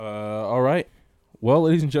Well,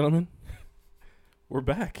 ladies and gentlemen, we're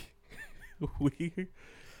back. we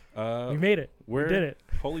made it. We did it.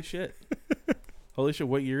 Holy shit. Holy shit,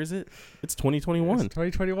 what year is it? It's 2021. It's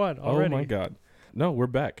 2021 already. Oh my God. No, we're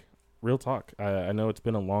back. Real talk. I know it's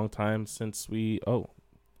been a long time since it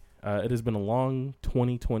has been a long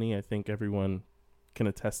 2020. I think everyone can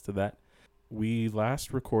attest to that. We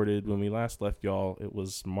last recorded, when we last left y'all, it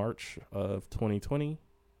was March of 2020.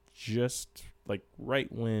 Just like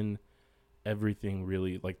right when everything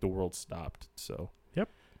really, like the world stopped. So yep,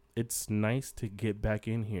 it's nice to get back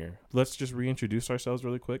in here. Let's just reintroduce ourselves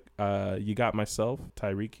really quick. You got myself,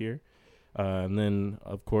 Tyreek here, and then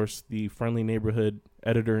of course the friendly neighborhood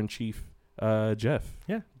editor-in-chief, Jeff.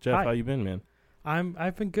 Yeah, Jeff, hi. how you been, man?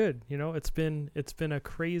 I've been good. You know, it's been a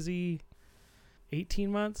crazy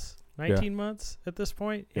 18 months, 19 months at this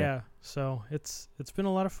point. Yeah. So it's been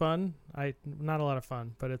a lot of fun. Not a lot of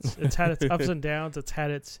fun, but it's had its ups and downs. It's had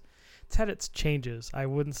its changes. I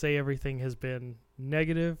wouldn't say everything has been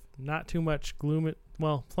negative. Not too much gloom.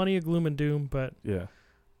 Well, plenty of gloom and doom, but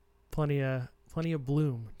plenty of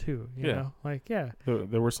bloom too. You know, like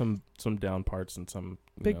There were some down parts and some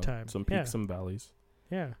big time, some peaks, some valleys.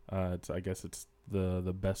 Yeah. I guess it's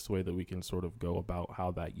the best way that we can sort of go about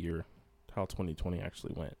how 2020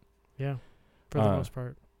 actually went. Yeah, for the most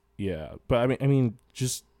part. Yeah, but I mean,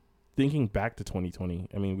 just thinking back to 2020.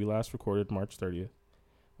 I mean, we last recorded March 30th.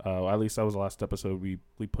 At least that was the last episode we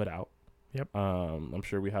put out. Yep. I'm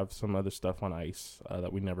sure we have some other stuff on ice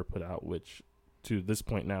that we never put out, which to this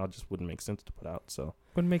point now just wouldn't make sense to put out. So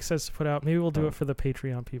wouldn't make sense to put out. Maybe we'll do it for the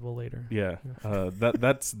Patreon people later. Yeah.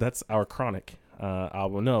 That's our Chronic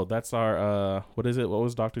album. No, that's our what is it? What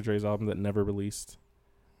was Dr. Dre's album that never released?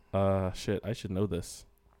 Shit, I should know this.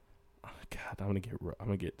 Oh, God, I'm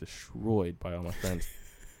gonna get destroyed by all my friends.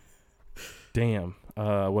 Damn.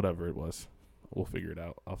 Whatever it was, we'll figure it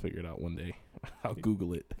out. I'll figure it out one day. I'll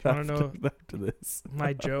Google it. You want to know? After this,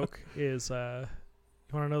 my joke is, you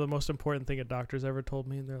want to know the most important thing a doctor's ever told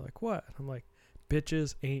me? And they're like, "What?" I'm like,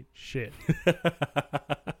 "Bitches ain't shit."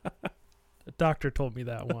 A doctor told me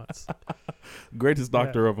that once. Greatest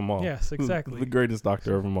doctor of them all. Yes, exactly. The greatest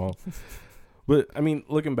doctor of them all. But I mean,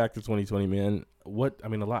 looking back to 2020, man, a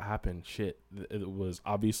lot happened. Shit, it was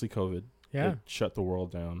obviously COVID. Yeah, it shut the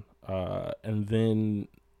world down. And then,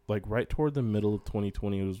 like right toward the middle of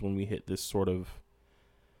 2020 was when we hit this sort of,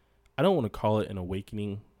 I don't want to call it an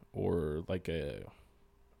awakening or like I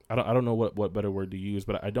don't know what better word to use,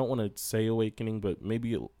 but I don't want to say awakening, but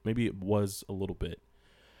maybe it was a little bit,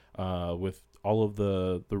 with all of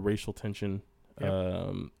the racial tension,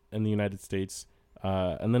 in the United States,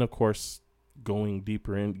 and then of course getting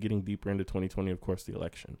deeper into 2020, of course the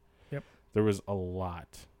election. Yep, there was a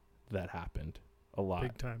lot that happened, a lot,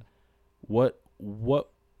 big time. What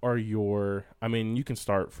are your? I mean, you can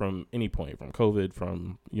start from any point, from COVID,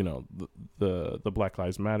 from the Black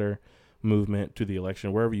Lives Matter movement to the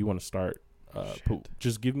election, wherever you want to start.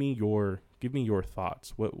 Just give me your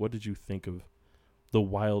thoughts. What did you think of the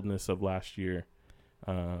wildness of last year?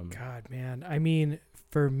 God, man. I mean,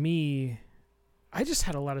 for me, I just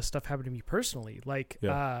had a lot of stuff happen to me personally. Like,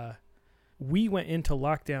 we went into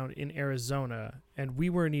lockdown in Arizona, and we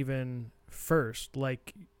weren't even first.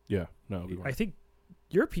 Like, we weren't. I think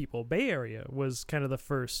your people, Bay Area, was kind of the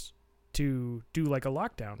first to do like a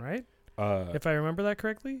lockdown, right? If I remember that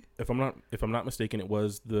correctly. If I'm not mistaken, it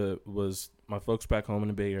was my folks back home in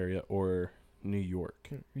the Bay Area or New York.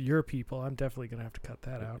 Your people. I'm definitely gonna have to cut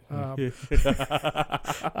that out.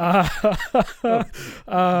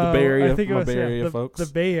 The Bay Area, I think it was, Bay Area folks. The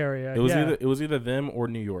Bay Area. It was either them or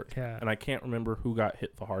New York. Yeah. And I can't remember who got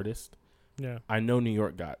hit the hardest. Yeah. I know New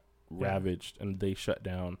York got ravaged and they shut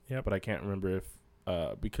down. Yep. But I can't remember if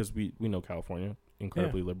because we know California,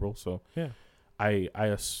 incredibly liberal. So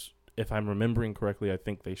if I'm remembering correctly, I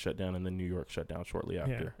think they shut down and then New York shut down shortly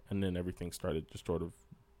after, and then everything started just sort of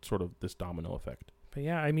this domino effect. But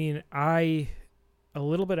yeah, I mean, a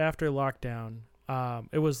little bit after lockdown,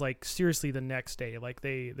 it was like seriously the next day. Like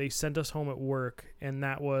they sent us home at work, and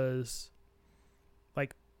that was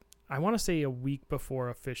like, I want to say a week before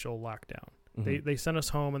official lockdown. Mm-hmm. They sent us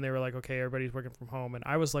home, and they were like, okay, everybody's working from home, and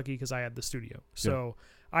I was lucky because I had the studio, so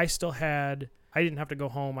I didn't have to go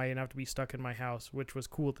home. I didn't have to be stuck in my house, which was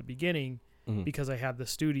cool at the beginning because I had the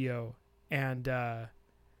studio. And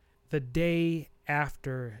the day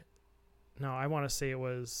after, I want to say it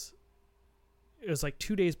was like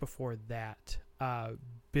 2 days before that,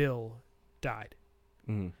 Bill died.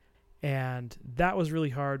 Mm-hmm. And that was really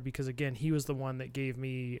hard because, again, he was the one that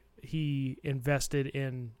he invested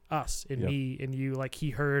in us, in me, in you. Like, he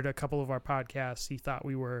heard a couple of our podcasts. He thought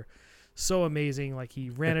we were so amazing. Like he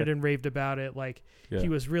ranted and raved about it. Like he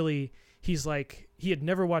was really, he's like, he had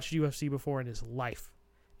never watched UFC before in his life.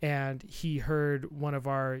 And he heard one of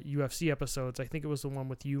our UFC episodes. I think it was the one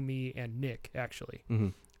with you, me, and Nick, actually.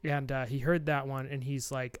 Mm-hmm. And he heard that one, and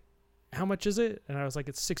he's like, how much is it? And I was like,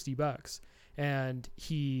 it's $60. And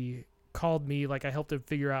he called me, like I helped him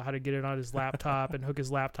figure out how to get it on his laptop and hook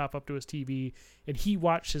his laptop up to his TV. And he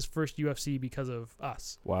watched his first UFC because of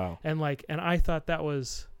us. Wow. And I thought that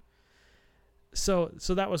was, so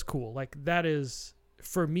that was cool. Like that is,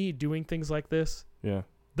 for me, doing things like this. Yeah.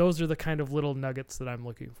 Those are the kind of little nuggets that I'm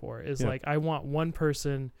looking for, is like, I want one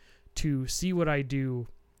person to see what I do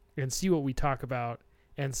and see what we talk about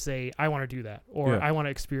and say, I want to do that, or I want to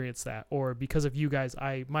experience that, or because of you guys,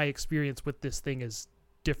 my experience with this thing is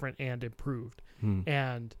different and improved.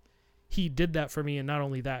 And he did that for me. And not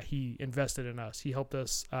only that, he invested in us. He helped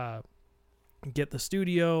us get the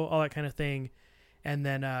studio, all that kind of thing. And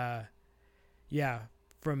then,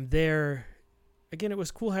 from there, again, it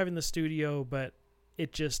was cool having the studio, but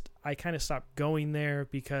I kind of stopped going there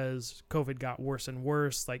because COVID got worse and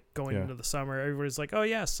worse, like going into the summer. Everybody's like, oh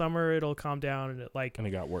yeah, summer, it'll calm down. And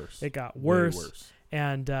it got worse. It got worse.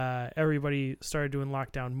 And everybody started doing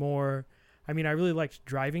lockdown more. I mean, I really liked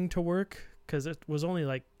driving to work because it was only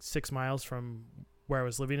like 6 miles from where I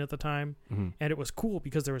was living at the time. Mm-hmm. And it was cool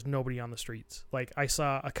because there was nobody on the streets. Like I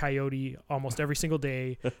saw a coyote almost every single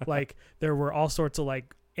day. Like there were all sorts of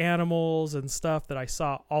like animals and stuff that I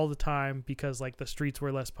saw all the time because like the streets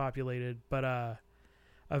were less populated. But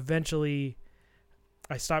eventually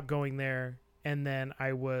I stopped going there, and then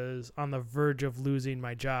I was on the verge of losing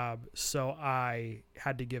my job, so I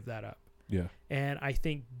had to give that up. Yeah. And I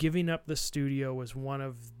think giving up the studio was one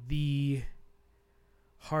of the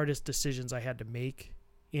hardest decisions I had to make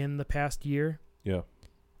in the past year. Yeah.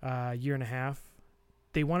 Year and a half.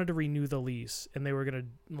 They wanted to renew the lease, and they were going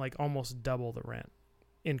to like almost double the rent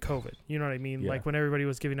in COVID. You know what I mean? Like when everybody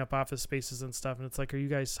was giving up office spaces and stuff, and it's like, are you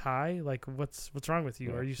guys high? Like what's wrong with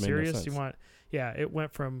you? Are you serious? You want, it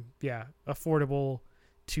went from, affordable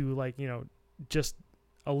to like, just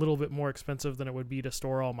a little bit more expensive than it would be to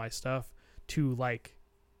store all my stuff to like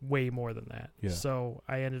way more than that. Yeah. So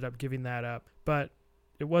I ended up giving that up, but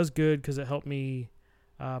it was good because it helped me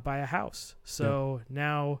buy a house. So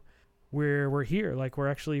now we're here. Like we're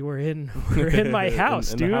in my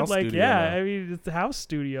house, dude. House like, studio now. I mean, it's the house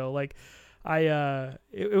studio. Like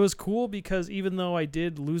it was cool because even though I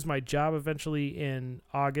did lose my job eventually in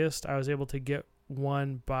August, I was able to get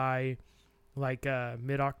one by like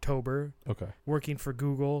mid-October. Okay. Working for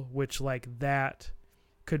Google, which like that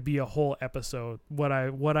could be a whole episode. What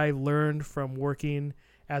I learned from working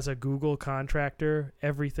as a Google contractor,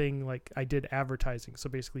 everything, like I did advertising. So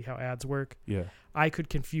basically how ads work. Yeah. I could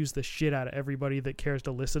confuse the shit out of everybody that cares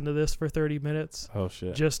to listen to this for 30 minutes. Oh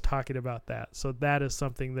shit. Just talking about that. So that is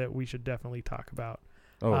something that we should definitely talk about.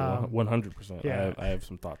 Oh, 100%. Yeah. I have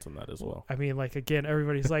some thoughts on that as well. I mean, like, again,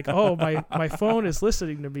 everybody's like, oh, my phone is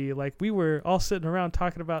listening to me. Like we were all sitting around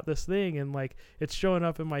talking about this thing and like it's showing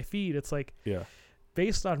up in my feed. It's like,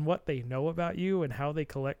 based on what they know about you and how they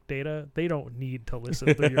collect data, they don't need to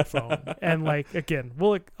listen through your phone. And like, again,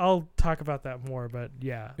 I'll talk about that more, but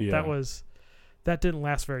that didn't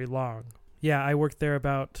last very long. Yeah. I worked there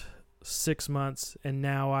about 6 months, and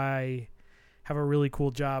now I have a really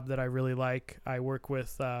cool job that I really like. I work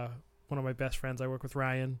with, one of my best friends. I work with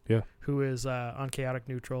Ryan, who is, on Chaotic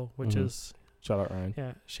Neutral, which is, shout out Ryan.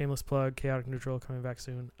 Yeah. Shameless plug. Chaotic Neutral coming back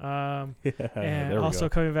soon. And also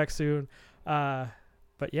coming back soon.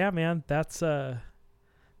 But yeah, man, that's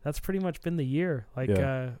pretty much been the year. Like,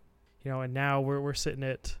 and now we're sitting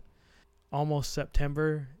at almost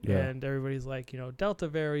September, and everybody's like, Delta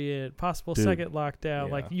variant, possible second lockdown. Yeah.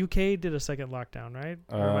 Like UK did a second lockdown, right?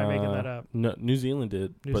 Or am I making that up? No, New Zealand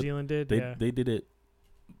did. New Zealand did. They did it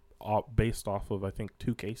based off of, I think,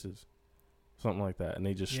 2 cases, something like that, and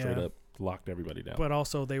they just straight up locked everybody down. But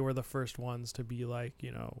also they were the first ones to be like,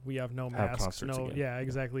 we have no masks,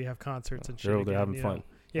 exactly, have concerts and shit. They're having fun.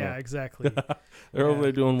 Yeah, exactly. They're over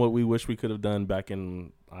there doing what we wish we could have done back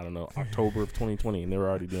in, I don't know, October of 2020, and they were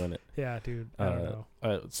already doing it. Yeah, dude. I don't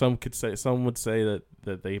know. Some would say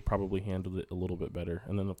that they probably handled it a little bit better,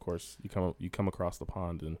 and then of course you come across the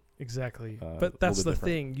pond and exactly. But that's the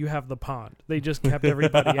thing. You have the pond. They just kept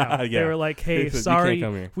everybody out. They were like, "Hey,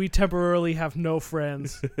 sorry, we temporarily have no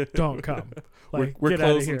friends. Don't come. Like, we're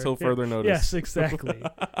closed until further notice." Yes, exactly.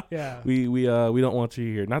 Yeah. We don't want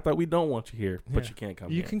you here. Not that we don't want you here, but you can't come.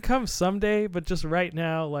 You can come someday, but just right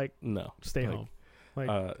now, like, no, stay home.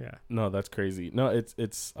 Like, no, that's crazy. No,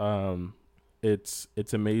 it's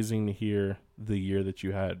amazing to hear the year that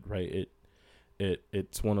you had. Right.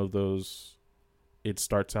 It's one of those it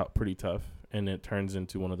starts out pretty tough and it turns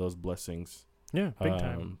into one of those blessings Yeah, big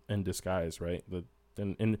time. in disguise, right?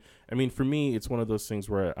 And I mean, for me, it's one of those things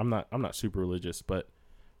where I'm not super religious, but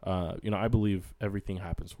I believe everything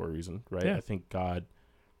happens for a reason, right? Yeah. I think God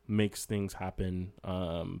makes things happen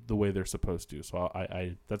the way they're supposed to. So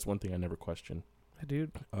I that's one thing I never question.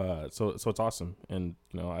 Dude. So it's awesome, and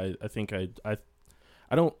I think I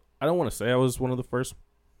don't want to say I was one of the first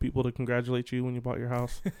people to congratulate you when you bought your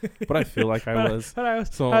house, but I feel like I was. But I was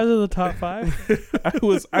So in the top 5.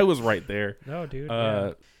 I was right there. No, dude.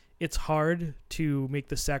 Yeah. It's hard to make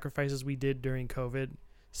the sacrifices we did during COVID,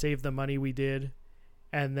 save the money we did,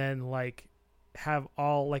 and then like have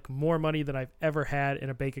all like more money than I've ever had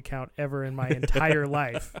in a bank account ever in my entire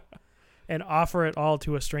life, and offer it all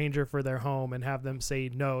to a stranger for their home and have them say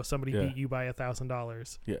no, somebody beat you by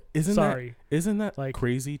 $1,000. Yeah, isn't that like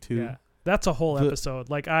crazy too? Yeah. That's a whole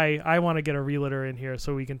episode. Like I want to get a realtor in here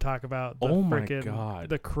so we can talk about the freaking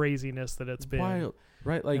the craziness that it's been. Wild,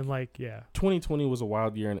 right? Like, and like, yeah, 2020 was a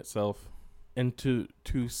wild year in itself, and to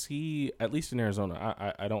see, at least in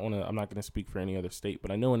Arizona, I don't want to. I'm not going to speak for any other state,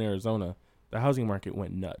 but I know in Arizona the housing market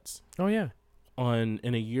went nuts. Oh yeah. In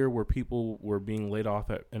a year where people were being laid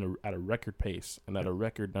off at a record pace and at a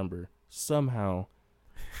record number, somehow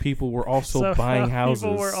people were also buying houses.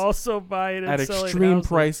 People were also buying and at selling extreme houses.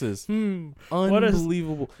 Prices.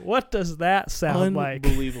 Unbelievable. What does that sound like?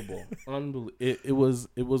 Unbelievable. It was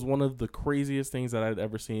one of the craziest things that I'd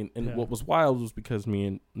ever seen. And what was wild was because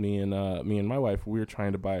me and my wife, we were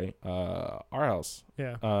trying to buy our house.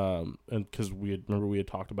 Yeah. And because we had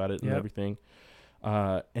talked about it and everything.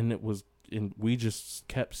 And we just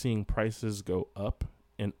kept seeing prices go up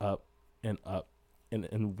and up and up,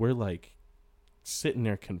 and we're like sitting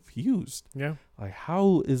there confused. Yeah. Like,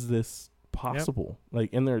 how is this possible? Like,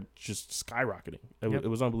 and they're just skyrocketing. It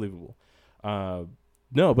was unbelievable. No,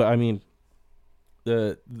 but I mean,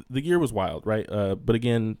 the year was wild, right? But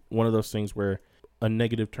again, one of those things where a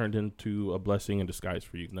negative turned into a blessing in disguise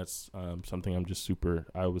for you, and that's something I was super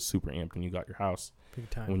amped when you got your house, big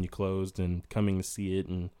time, when you closed, and coming to see it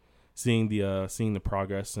and seeing the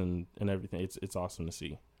progress and everything. It's awesome to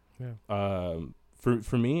see. Yeah.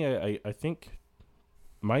 For me, I think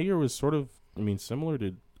my year was sort of, a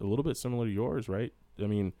little bit similar to yours, right? I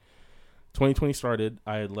mean, 2020 started.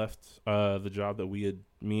 I had left the job that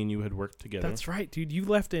me and you had worked together. That's right, dude. You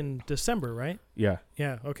left in December, right? Yeah.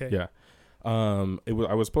 Yeah. Okay. Yeah.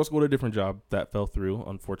 I was supposed to go to a different job that fell through.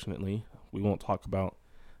 Unfortunately, we won't talk about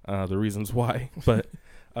the reasons why, but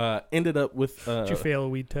ended up with. Did you fail a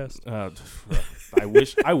weed test? I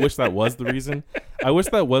wish that was the reason. I wish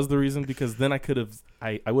that was the reason, because then I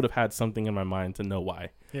would have had something in my mind to know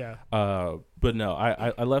why. Yeah. But no,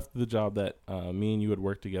 I left the job that me and you had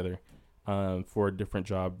worked together for a different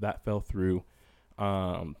job that fell through.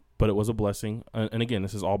 But it was a blessing. And again,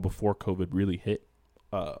 this is all before COVID really hit.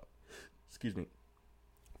 Excuse me.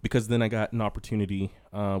 Because then I got an opportunity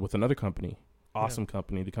with another company. Awesome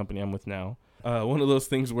company, the company I'm with now. One of those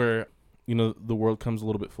things where, the world comes a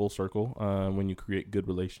little bit full circle. When you create good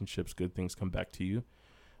relationships, good things come back to you.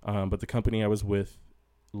 But the company I was with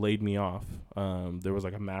laid me off. There was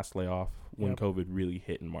like a mass layoff when COVID really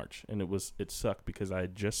hit in March, and it sucked because I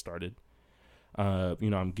had just started.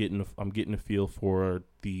 I'm getting a feel for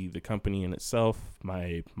the company in itself,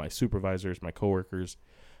 my supervisors, my coworkers.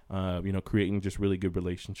 Creating just really good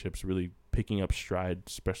relationships, really picking up stride,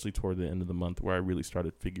 especially toward the end of the month, where I really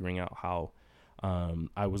started figuring out how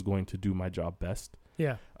I was going to do my job best.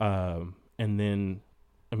 Yeah. And then,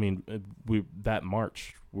 that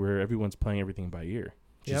March where everyone's playing everything by ear,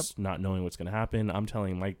 just not knowing what's going to happen. I'm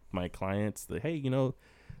telling my clients that, hey,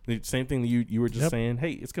 the same thing that you were just saying,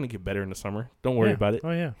 hey, it's going to get better in the summer. Don't worry about it.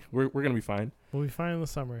 Oh yeah. We're going to be fine. We'll be fine in the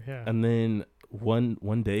summer. Yeah. And then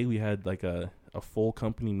one day we had like a full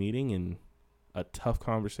company meeting and a tough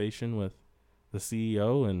conversation with the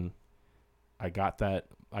CEO, and I got that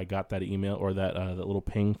email or that little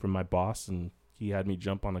ping from my boss, and he had me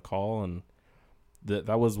jump on the call, and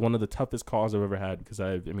that was one of the toughest calls I've ever had, because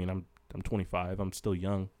I'm 25, I'm still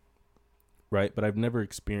young, right? But I've never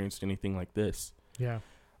experienced anything like this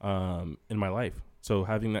in my life. So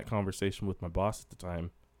having that conversation with my boss at the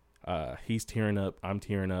time, he's tearing up, I'm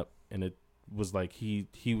tearing up, and it was like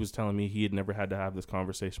he was telling me he had never had to have this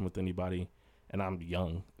conversation with anybody, and I'm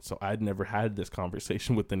young, so I'd never had this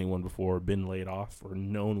conversation with anyone before, been laid off or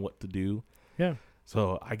known what to do. Yeah.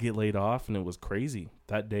 So I get laid off, and it was crazy.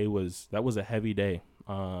 That was a heavy day.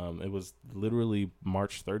 It was literally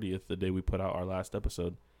March 30th, the day we put out our last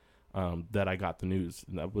episode, that I got the news,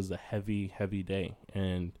 and that was a heavy, heavy day.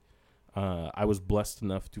 And I was blessed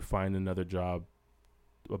enough to find another job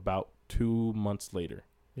about 2 months later.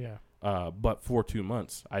 Yeah. But for 2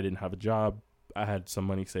 months, I didn't have a job. I had some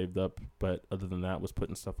money saved up, but other than that, was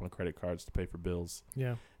putting stuff on credit cards to pay for bills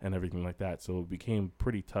and everything like that. So it became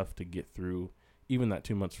pretty tough to get through even that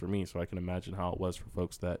 2 months for me. So I can imagine how it was for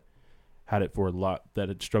folks that had it for that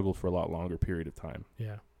had struggled for a lot longer period of time.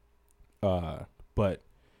 Yeah. But,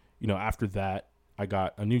 after that, I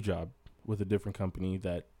got a new job with a different company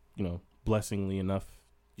that, blessingly enough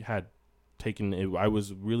had taken it. It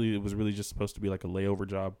was really just supposed to be like a layover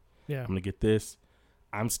job. Yeah. I'm going to get this.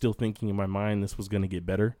 I'm still thinking in my mind this was going to get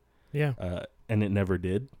better. Yeah. And it never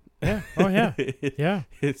did. Yeah. Oh, yeah. Yeah.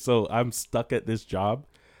 So I'm stuck at this job.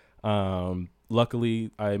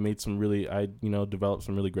 Luckily, I developed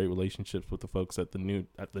some really great relationships with the folks at the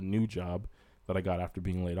new job that I got after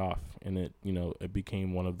being laid off. And it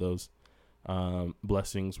became one of those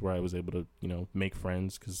blessings where I was able to, make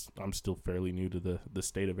friends, because I'm still fairly new to the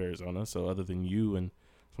state of Arizona. So other than you and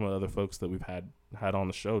some of the other folks that we've had on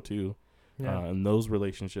the show too, and those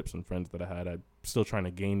relationships and friends that I had, I'm still trying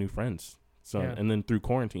to gain new friends. So, and then through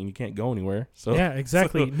quarantine, you can't go anywhere. So yeah,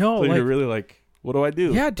 exactly. So you're really like, what do I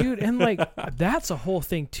do? Yeah, dude. And like, that's a whole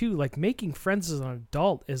thing too. Like, making friends as an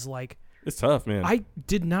adult is like, it's tough, man. I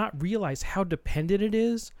did not realize how dependent it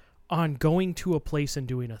is on going to a place and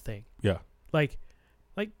doing a thing. Yeah. Like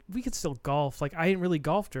we could still golf. Like, I didn't really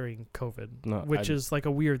golf during COVID, which is like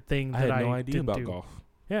a weird thing that I had no idea about do. Golf.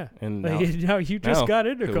 Yeah. And now you just got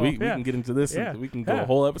into golf. We can get into this. Yeah. We can go a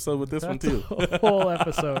whole episode with this one too. A whole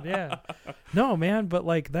episode. Yeah. No, man. But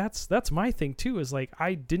like, that's my thing too, is like,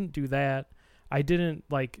 I didn't do that. I didn't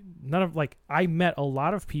I met a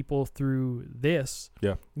lot of people through this.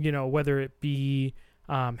 Yeah. Whether it be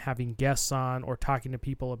having guests on or talking to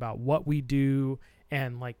people about what we do,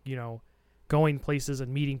 and like, going places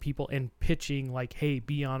and meeting people and pitching like, hey,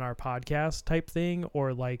 be on our podcast type thing,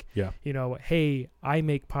 or like, hey, I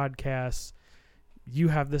make podcasts, you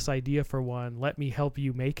have this idea for one, let me help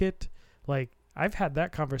you make it. Like, I've had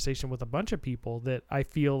that conversation with a bunch of people that I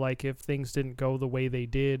feel like if things didn't go the way they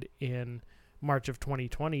did in March of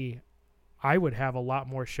 2020, I would have a lot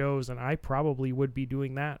more shows, and I probably would be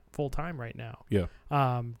doing that full time right now. Yeah.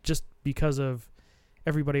 Just because of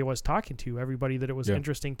everybody I was talking to, everybody that it was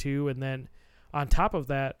interesting to. And then on top of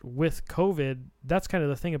that, with COVID, that's kind of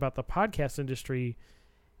the thing about the podcast industry.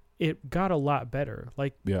 It got a lot better.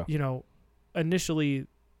 Like, initially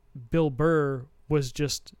Bill Burr was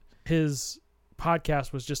just, his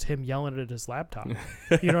podcast was just him yelling at his laptop.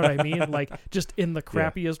 You know what I mean? Like, just in the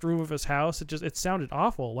crappiest room of his house. It sounded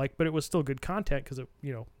awful, like, but it was still good content because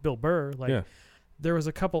Bill Burr, like, there was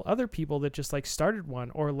a couple other people that just like started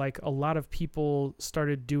one, or like a lot of people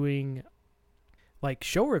started doing like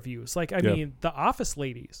show reviews. Like, I mean, the Office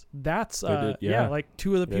ladies, that's like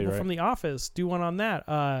two of the people from The Office do one on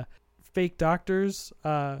that. Fake Doctors,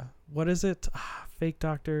 what is it? Fake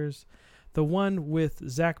Doctors, the one with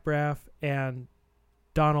Zach Braff and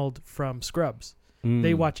Donald from Scrubs.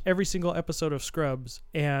 They watch every single episode of Scrubs,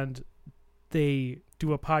 and they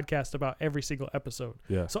do a podcast about every single episode.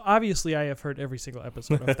 Yeah. So obviously I have heard every single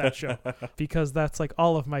episode of that show, because that's like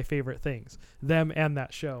all of my favorite things, them and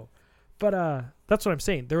that show. But that's what I'm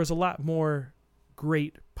saying. There was a lot more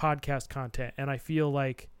great podcast content, and I feel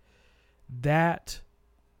like that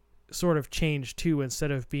sort of changed too.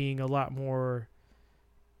 Instead of being a lot more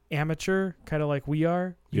amateur, kind of like we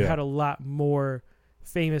are, you had a lot more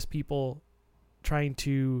famous people trying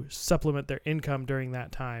to supplement their income during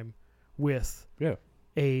that time with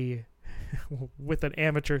with an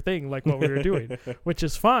amateur thing like what we were doing, which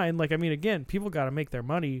is fine. Like, I mean, again, people got to make their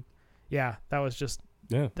money. Yeah, that was just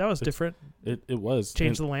that was different. It was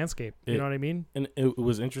changed the landscape. You know what I mean? And it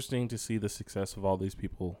was interesting to see the success of all these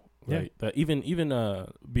people. Right. That even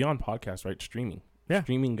beyond podcasts, right? Streaming. Yeah.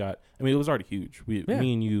 Streaming got. I mean, it was already huge. Me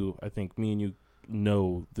and you. I think me and you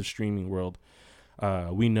know the streaming world.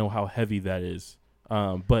 We know how heavy that is.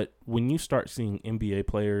 But when you start seeing NBA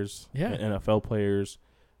players, and NFL players,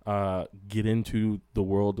 get into the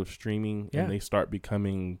world of streaming, and they start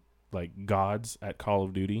becoming like gods at Call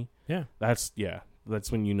of Duty. Yeah, that's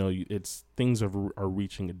when you know things are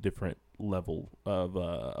reaching a different level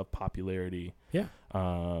of popularity. Yeah.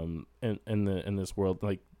 In this world,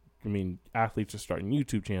 like, I mean, athletes are starting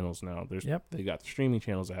YouTube channels now. They got the streaming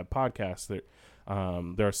channels that have podcasts. There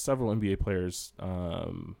are several NBA players.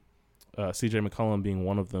 CJ McCollum being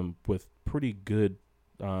one of them, with pretty good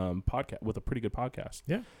podcast.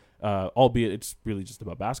 Yeah. Albeit it's really just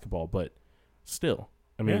about basketball, but still,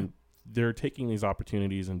 I mean, they're taking these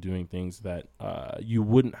opportunities and doing things that you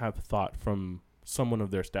wouldn't have thought from someone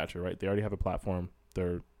of their stature, right? They already have a platform.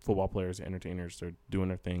 They're football players, entertainers. They're doing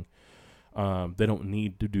their thing. They don't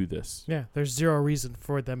need to do this. Yeah, there's zero reason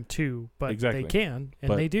for them to, but Exactly. they can, and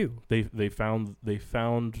But they do. They found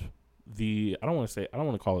the I don't want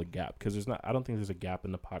to call it a gap, because I don't think there's a gap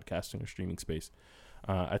in the podcasting or streaming space.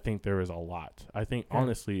 I think there is a lot. I think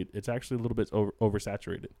honestly it's actually a little bit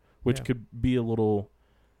oversaturated, which could be a little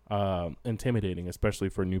intimidating, especially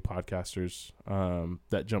for new podcasters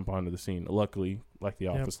that jump onto the scene. Luckily, like the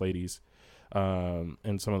Office Ladies,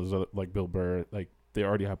 and some of those other, like Bill Burr, like they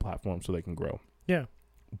already have platforms so they can grow. Yeah.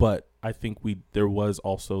 But I think there was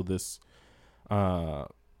also this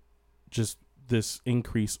just this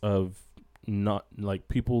increase of not like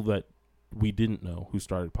people that we didn't know who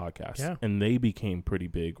started podcasts, and they became pretty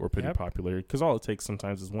big or pretty popular, because all it takes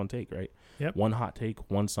sometimes is one take, right? One hot take,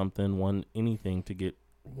 one something, one anything to get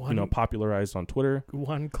popularized on Twitter.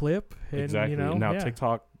 One clip. And, exactly. Now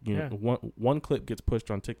TikTok, one clip gets pushed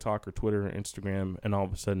on TikTok or Twitter or Instagram, and all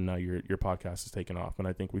of a sudden now your podcast is taking off. And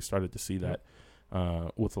I think we started to see that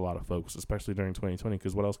with a lot of folks, especially during 2020,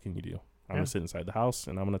 because what else can you do? I'm going to sit inside the house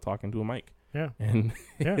and I'm going to talk into a mic. And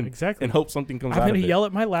exactly. And hope something comes out of it. I'm going to yell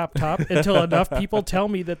at my laptop until enough people tell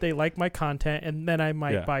me that they like my content, and then I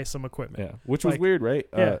might buy some equipment. Yeah, which was weird, right?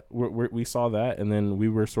 We saw that, and then we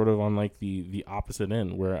were sort of on like the opposite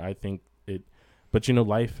end, where I think it. But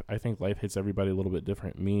I think life hits everybody a little bit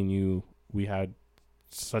different. Me and you, we had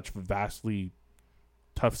such vastly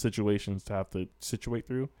tough situations to have to situate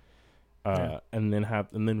through, and then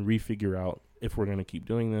refigure out if we're going to keep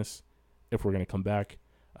doing this, if we're going to come back.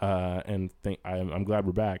 And I'm glad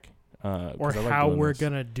we're back. Or how we're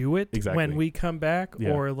going to do it when we come back.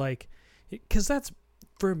 Yeah. Or like, because that's,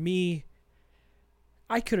 for me,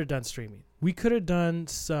 I could have done streaming. We could have done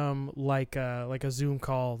some like a Zoom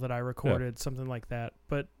call that I recorded, something like that.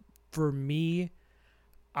 But for me,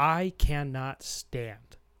 I cannot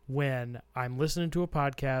stand when I'm listening to a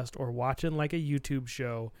podcast or watching like a YouTube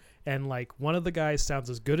show, and like one of the guys sounds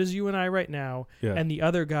as good as you and I right now, and the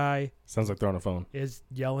other guy sounds like they're on a phone, is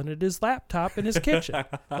yelling at his laptop in his kitchen.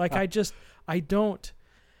 Like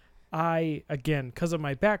again, because of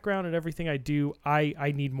my background and everything I do,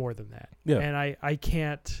 I need more than that. Yeah. And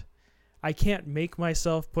I can't make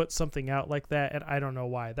myself put something out like that, and I don't know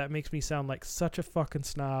why. That makes me sound like such a fucking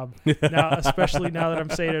snob now, especially now that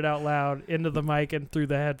I'm saying it out loud into the mic and through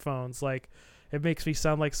the headphones. Like, it makes me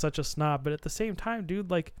sound like such a snob, but at the same time,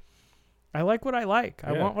 dude, like, I like what I like.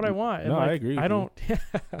 I want what I want. And no, like, I agree. I don't.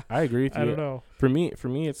 I agree with you. I don't know. For me,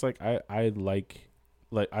 it's like I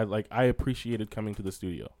appreciated coming to the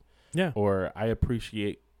studio. Yeah. Or I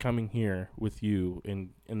appreciate coming here with you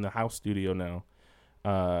in the house studio now,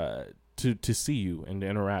 to see you and to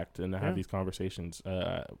interact and to have these conversations.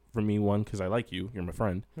 For me, one, because I like you. You're my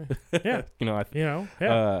friend. Yeah.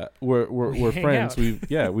 We're friends.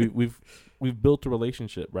 Out. We've built a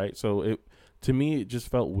relationship, right? So to me, it just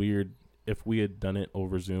felt weird if we had done it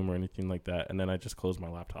over Zoom or anything like that, and then I just closed my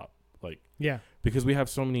laptop, because we have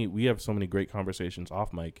so many great conversations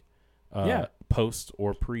off mic, post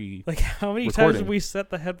or pre. Like, how many times did we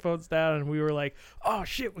set the headphones down and we were like, "Oh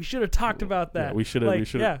shit, we should have talked about that." Yeah, we should have. Like, we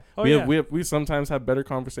should have. We sometimes have better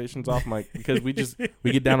conversations off mic because we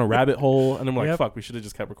get down a rabbit hole and I'm like, "Fuck, we should have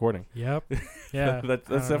just kept recording." Yep. Yeah. that's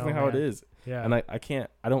definitely how it is. Yeah. And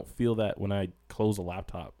I don't feel that when I close a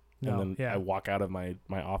laptop. And then I walk out of my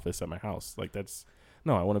office at my house. Like, I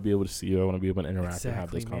want to be able to see you. I want to be able to interact and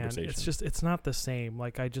have those conversations. It's not the same.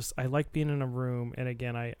 Like, I like being in a room. And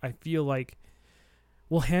again, I feel like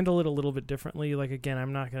we'll handle it a little bit differently. Like, again,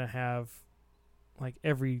 I'm not going to have like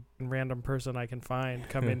every random person I can find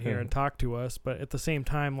come in here and talk to us. But at the same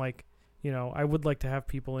time, like, I would like to have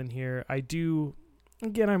people in here. I do.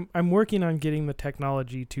 Again, I'm working on getting the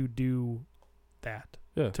technology to do that,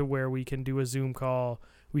 to where we can do a Zoom call.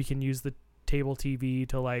 We can use the table TV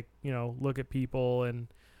to, like, look at people and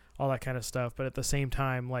all that kind of stuff. But at the same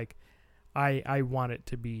time, like, I want it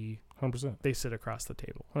to be 100%. They sit across the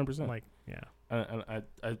table. 100%. Like, yeah.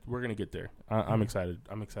 And we're gonna get there. I'm excited.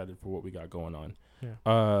 I'm excited for what we got going on. Yeah.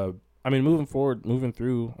 I mean, moving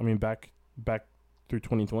through. I mean, back through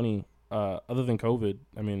 2020. Other than COVID,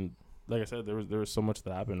 I mean, like I said, there was so much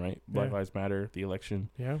that happened, right? Black Lives Matter, the election.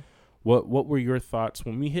 Yeah. What were your thoughts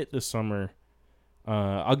when we hit the summer?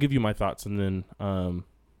 I'll give you my thoughts, and then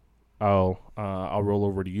I'll roll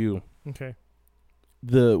over to you. Okay.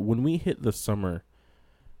 When we hit the summer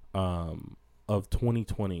of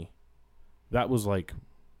 2020, that was like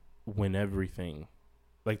when everything,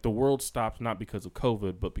 like, the world stopped, not because of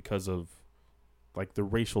COVID, but because of like the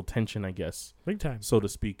racial tension, I guess, big time, so to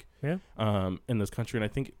speak. Yeah. In this country, and I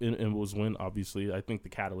think it was when, obviously, I think the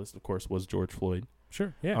catalyst, of course, was George Floyd.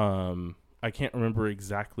 Sure. Yeah. I can't remember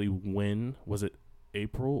exactly when. Was it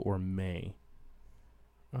April or May?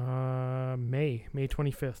 May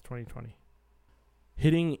 25th, 2020.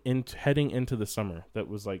 Heading into the summer. That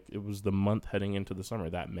was like, it was the month heading into the summer,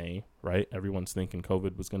 that May, right? Everyone's thinking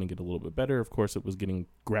COVID was going to get a little bit better. Of course, it was getting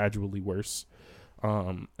gradually worse,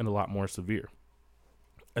 and a lot more severe.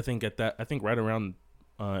 I think right around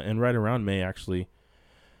May, actually,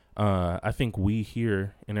 I think we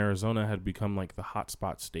here in Arizona had become like the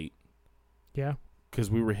hotspot state. Yeah. Because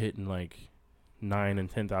we were hitting like 9,000 and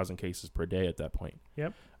 10,000 cases per day at that point.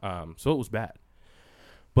 Yep. So it was bad.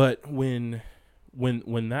 But when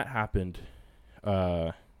that happened,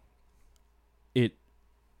 it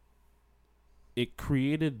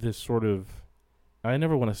created this sort of, I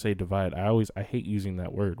never want to say divide. I hate using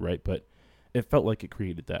that word, right? But it felt like it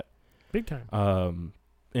created that big time.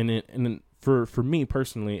 And for me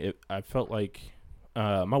personally, I felt like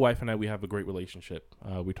my wife and I, we have a great relationship.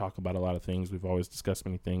 We talk about a lot of things. We've always discussed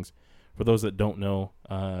many things. For those that don't know,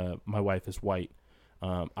 my wife is white.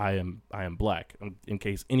 I am black. In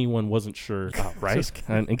case anyone wasn't sure, right?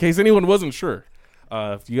 And in case anyone wasn't sure,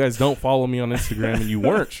 if you guys don't follow me on Instagram and you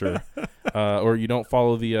weren't sure, or you don't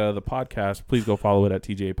follow the podcast, please go follow it at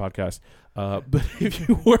TJA Podcast. But if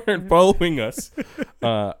you weren't following us,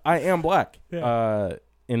 I am black. Yeah.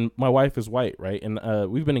 And my wife is white, right? And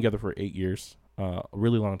we've been together for 8 years, a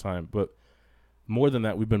really long time. But more than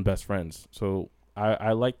that, we've been best friends. So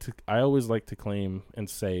I always like to claim and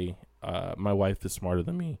say my wife is smarter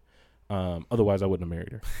than me. Otherwise, I wouldn't have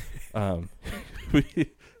married her.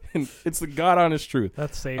 And it's the God honest truth.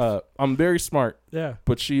 That's safe. I'm very smart. Yeah.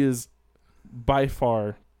 But she is by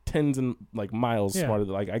far tens and like miles smarter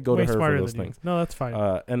than, like, I go way to her for those things. No, that's fine.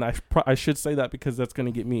 And I should say that because that's going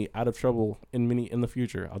to get me out of trouble in the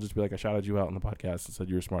future. I'll just be like, I shouted you out on the podcast and said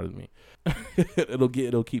you were smarter than me.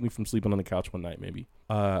 It'll keep me from sleeping on the couch one night, maybe.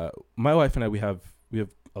 My wife and I, we have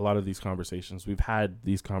a lot of these conversations. We've had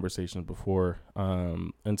these conversations before.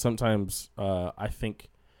 And sometimes I think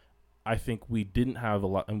we didn't have a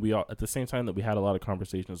lot, and we all, at the same time that we had a lot of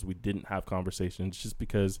conversations, we didn't have conversations just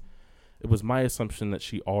because it was my assumption that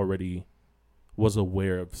she already was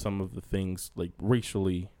aware of some of the things, like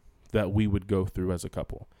racially, that we would go through as a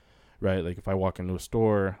couple, right? Like if I walk into a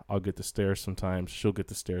store, I'll get the stares sometimes. She'll get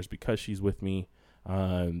the stares because she's with me,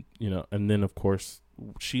 and then of course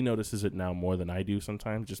she notices it now more than I do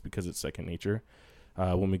sometimes, just because it's second nature.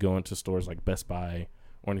 When we go into stores like Best Buy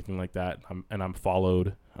or anything like that, I'm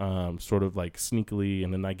followed, sort of like sneakily,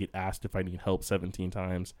 and then I get asked if I need help 17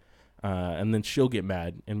 times. And then she'll get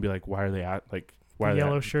mad and be like, "Why are they at like? Why the are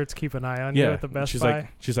yellow they shirts keep an eye on you at the Best Buy?"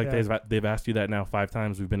 She's like, they've asked you that now 5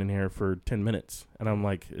 times. We've been in here for 10 minutes, and I'm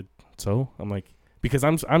like, I'm like, because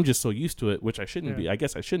I'm just so used to it, which I shouldn't be. I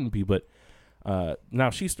guess I shouldn't be, but now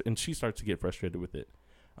she starts to get frustrated with it.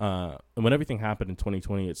 And when everything happened in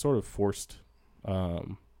 2020, it sort of forced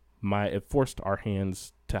our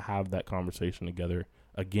hands to have that conversation together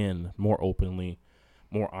again, more openly,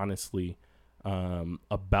 more honestly.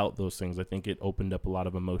 About those things. I think it opened up a lot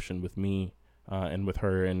of emotion with me and with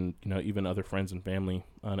her, and even other friends and family,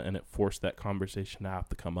 and it forced that conversation to have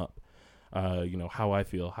to come up. How I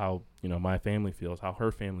feel, how my family feels, how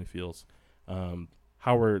her family feels,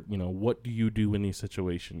 what do you do in these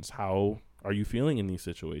situations? How are you feeling in these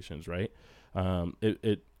situations? Right? I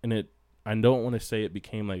don't want to say it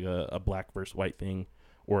became like a black versus white thing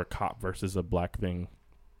or a cop versus a black thing.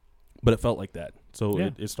 But it felt like that. So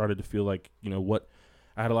it started to feel like, I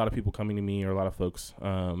had a lot of people coming to me, or a lot of folks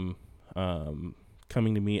coming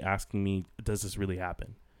to me asking me, does this really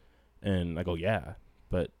happen? And I go, yeah.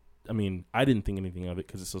 But, I mean, I didn't think anything of it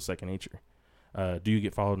because it's so second nature. Do you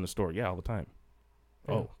get followed in the store? Yeah, all the time.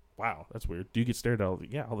 Yeah. Oh, wow, that's weird. Do you get stared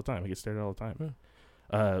at? Yeah, all the time. I get stared at all the time.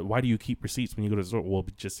 Yeah. Why do you keep receipts when you go to the store? Well,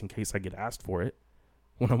 just in case I get asked for it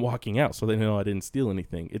when I'm walking out, so they know I didn't steal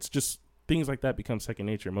anything. It's just things like that become second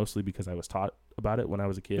nature, mostly because I was taught about it when I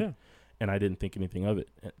was a kid, and I didn't think anything of it.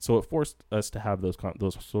 So it forced us to have those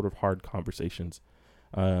sort of hard conversations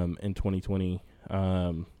in 2020,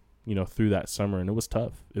 through that summer, and it was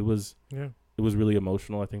tough. It was really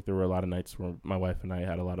emotional. I think there were a lot of nights where my wife and I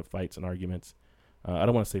had a lot of fights and arguments. I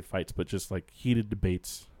don't want to say fights, but just like heated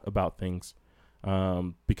debates about things,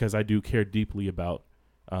 because I do care deeply about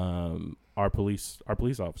our police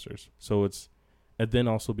officers. So it then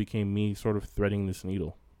also became me sort of threading this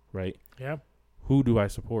needle, right? Yeah. Who do I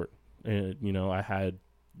support? And, I had,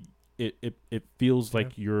 it feels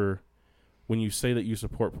like when you say that you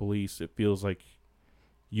support police, it feels like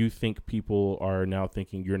you think people are now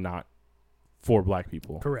thinking you're not for black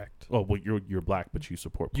people. Correct. Oh, well, you're black, but you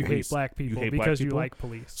support police. You hate black people because you like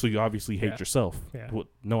police. So you obviously hate yourself. Yeah. Well,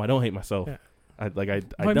 no, I don't hate myself. Yeah. I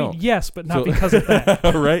don't. Mean, yes, but not because of that.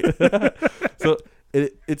 Right?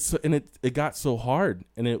 it got so hard,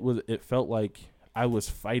 and it felt like I was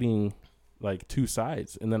fighting like two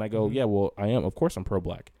sides. And then I go, yeah, well, of course I'm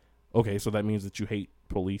pro-black. Okay, so that means that you hate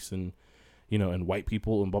police and, and white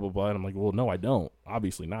people and blah, blah, blah. And I'm like, well, no, I don't.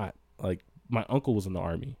 Obviously not. Like, my uncle was in the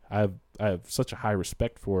Army. I have such a high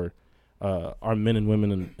respect for our men and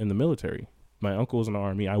women in the military. My uncle was in the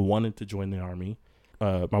Army. I wanted to join the Army.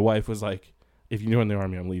 My wife was like, if you join the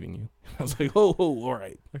Army, I'm leaving you. I was like, oh, all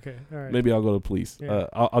right. Okay, all right. Maybe I'll go to police. Yeah.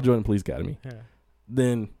 I'll join the police academy. Yeah.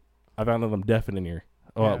 Then I found out I'm deaf in an ear.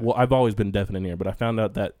 Yeah. Well, I've always been deaf in an ear, but I found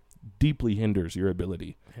out that deeply hinders your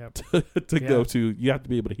ability to go to. You have to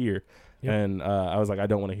be able to hear. Yep. And I was like, I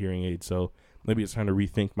don't want a hearing aid, so maybe it's time to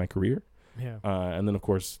rethink my career. Yeah. And then, of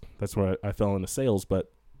course, that's where I fell into sales.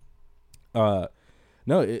 But no,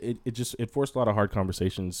 it forced a lot of hard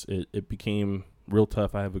conversations. It became real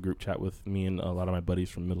tough. I have a group chat with me and a lot of my buddies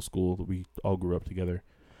from middle school. We all grew up together.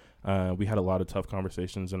 We had a lot of tough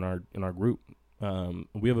conversations in our group.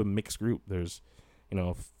 We have a mixed group. There's 3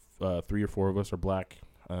 or 4 of us are black.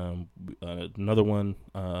 Another one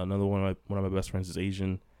of my best friends is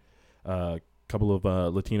Asian. Couple of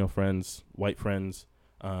Latino friends, white friends,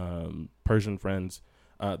 Persian friends.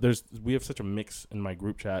 We have such a mix in my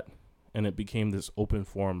group chat, and it became this open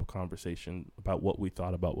forum of conversation about what we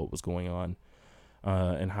thought about what was going on,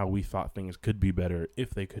 and how we thought things could be better,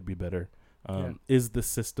 if they could be better. Is the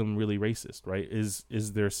system really racist, right?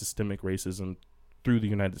 Is there systemic racism through the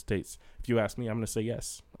United States? If you ask me, I'm going to say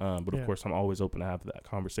yes. But of course, I'm always open to have that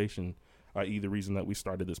conversation. The reason that we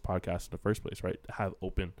started this podcast in the first place, right? To have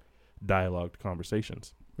open dialogue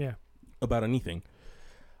conversations. Yeah. About anything.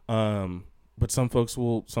 But some folks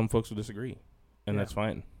will disagree, and that's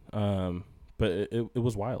fine. But it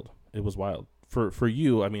was wild. It was wild for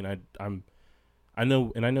you. I mean, I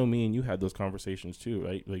know me and you had those conversations too,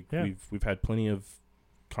 right? Like we've had plenty of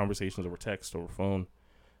conversations over text, over phone.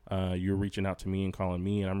 You're reaching out to me and calling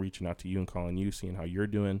me, and I'm reaching out to you and calling you, seeing how you're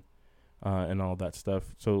doing, and all that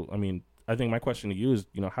stuff. So, I mean, I think my question to you is,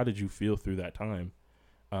 how did you feel through that time?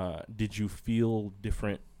 Did you feel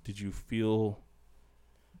different? Did you feel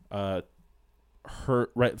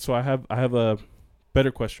hurt? Right. So I have a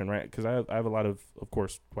better question, right? Because I have a lot of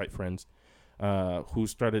course, white friends who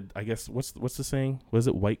started. I guess what's the saying? Was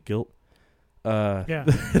it white guilt?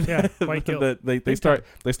 White guilt. They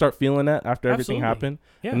start feeling that after everything happened,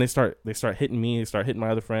 and they start hitting me. They start hitting my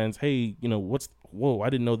other friends. Hey, whoa, I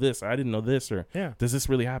didn't know this. Or does this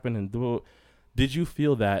really happen? And did you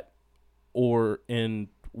feel that, or in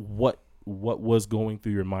what was going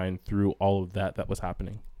through your mind through all of that was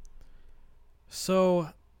happening? So,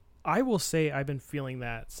 I will say I've been feeling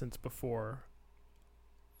that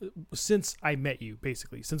since I met you,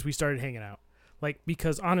 basically, since we started hanging out. Like,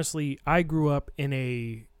 because honestly, I grew up in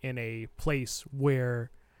a place where,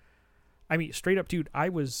 I mean, straight up, dude, I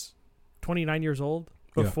was 29 years old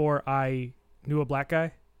before I knew a black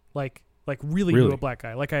guy. Like really knew a black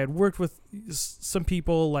guy. Like, I had worked with some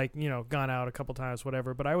people, like, gone out a couple times,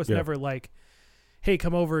 whatever. But I was never like, hey,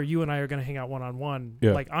 come over. You and I are going to hang out one-on-one.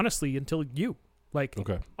 Yeah. Like, honestly, until you. Like,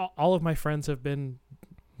 all of my friends have been,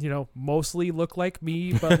 mostly look like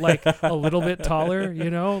me, but like a little bit taller,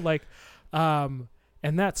 like. And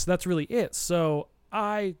that's really it. So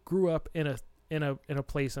I grew up in a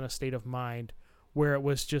place, in a state of mind where it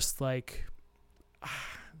was just like,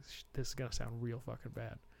 this is going to sound real fucking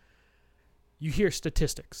bad. You hear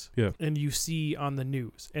statistics and you see on the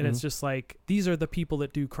news, and it's just like, these are the people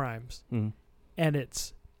that do crimes. And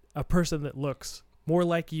it's a person that looks more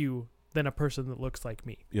like you than a person that looks like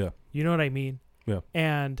me. Yeah. You know what I mean? Yeah.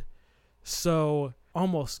 And so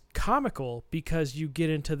almost comical, because you get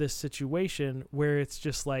into this situation where it's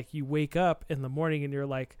just like, you wake up in the morning and you're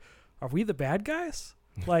like, are we the bad guys?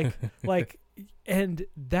 Like, and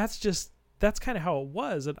that's kind of how it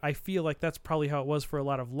was. And I feel like that's probably how it was for a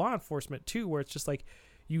lot of law enforcement too, where it's just like,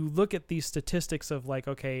 you look at these statistics of like,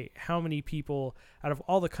 okay, how many people out of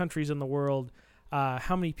all the countries in the world,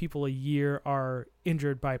 how many people a year are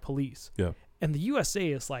injured by police? Yeah. And the USA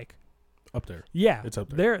is like up there. Yeah. It's up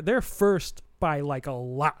there. They're first by like a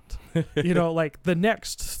lot. Like the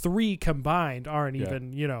next 3 combined aren't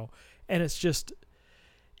even, and it's just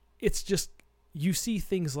you see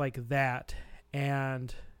things like that,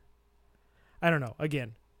 and I don't know,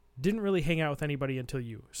 again, didn't really hang out with anybody until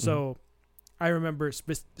you. So I remember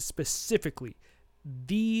specifically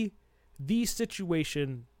the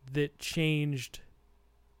situation that changed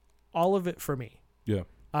all of it for me. Yeah.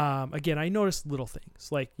 Again, I noticed little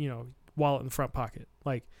things like, wallet in the front pocket,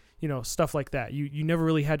 like, stuff like that. You never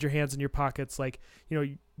really had your hands in your pockets. Like,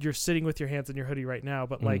 you're sitting with your hands in your hoodie right now,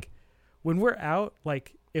 but like when we're out,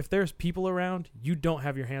 like if there's people around, you don't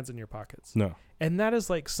have your hands in your pockets. No. And that is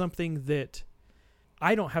like something that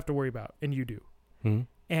I don't have to worry about, and you do. Mm-hmm.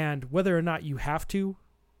 And whether or not you have to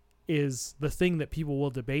is the thing that people will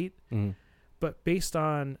debate. Mm-hmm. But based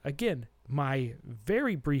on, again, my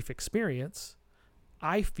very brief experience,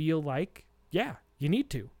 I feel like, yeah, you need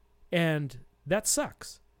to. And that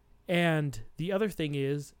sucks. And the other thing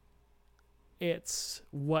is, it's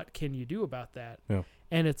what can you do about that? Yeah.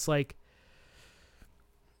 And it's like,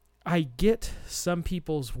 I get some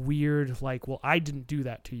people's weird, like, well, I didn't do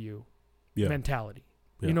that to you mentality.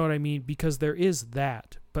 Yeah. You know what I mean? Because there is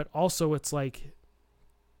that. But also it's like,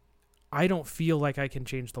 I don't feel like I can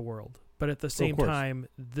change the world. But at the same time,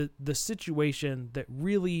 the situation that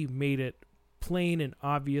really made it plain and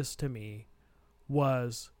obvious to me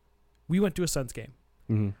was we went to a Suns game.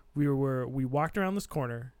 Mm-hmm. We walked around this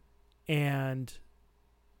corner, and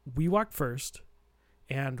we walked first,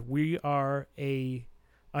 and we are a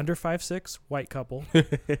under 5'6" white couple.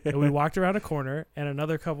 And we walked around a corner, and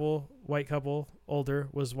another white couple, older,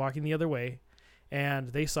 was walking the other way, and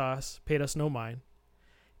they saw us, paid us no mind.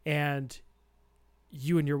 And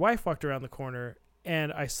you and your wife walked around the corner,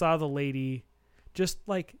 and I saw the lady just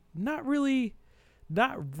like not really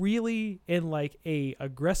in like a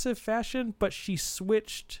aggressive fashion, but she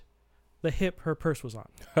switched the hip her purse was on.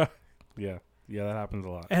 Yeah, that happens a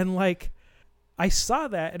lot. And like, I saw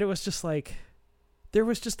that, and it was just like, there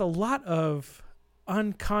was just a lot of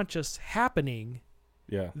unconscious happening.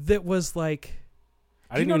 Yeah. That was like,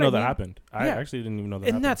 I didn't even know that happened. I actually didn't even know that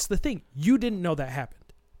happened. And that's the thing. You didn't know that happened.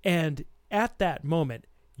 And at that moment,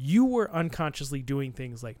 you were unconsciously doing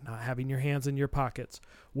things like not having your hands in your pockets,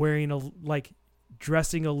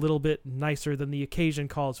 dressing a little bit nicer than the occasion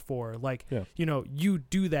calls for. Like, you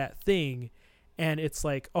do that thing, and it's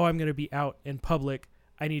like, oh, I'm going to be out in public.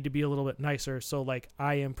 I need to be a little bit nicer. So like,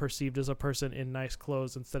 I am perceived as a person in nice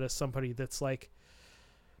clothes instead of somebody that's like,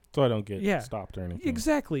 so I don't get stopped or anything.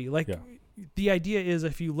 Exactly. Like, the idea is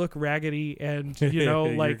if you look raggedy and, like,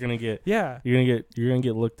 you're going to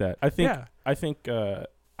get looked at. I think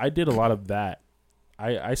I did a lot of that.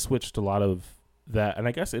 I switched a lot of that, and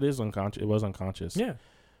I guess it was unconscious. Yeah.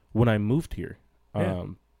 When I moved here,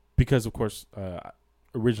 because of course,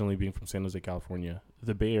 originally being from San Jose, California,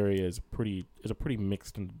 the Bay Area is a pretty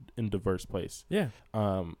mixed and diverse place. Yeah.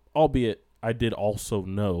 Albeit I did also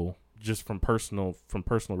know, just from personal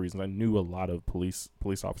reasons, I knew a lot of police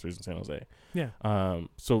officers in San Jose. Yeah.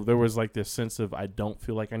 So there was like this sense of, I don't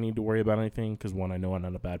feel like I need to worry about anything, because one, I know I'm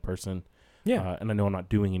not a bad person. Yeah. And I know I'm not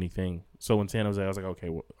doing anything. So in San Jose, I was like, okay,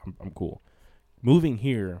 well, I'm cool. Moving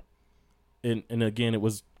here, and again, it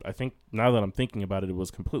was, I think now that I'm thinking about it, it was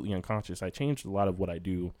completely unconscious. I changed a lot of what I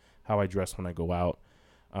do, how I dress when I go out,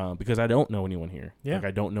 because I don't know anyone here. Yeah. Like,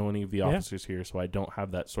 I don't know any of the officers here, so I don't have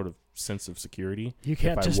that sort of sense of security. You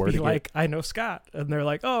can't just be like, I know Scott, and they're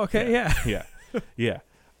like, oh, okay, yeah. Yeah.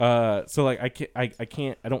 So like, I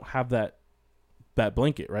don't have that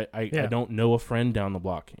blanket, right? I don't know a friend down the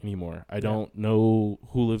block anymore. I don't know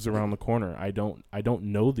who lives around the corner. I don't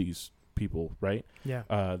know these people, right?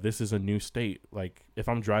 Yeah. This is a new state. Like, if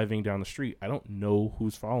I'm driving down the street, I don't know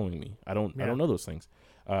who's following me. I don't know those things.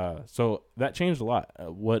 So that changed a lot.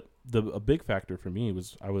 A big factor for me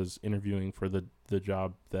was I was interviewing for the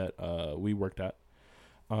job that we worked at,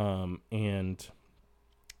 and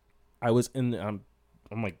I was I'm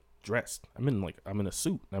like dressed. I'm in a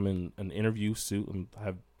suit. I'm in an interview suit, and I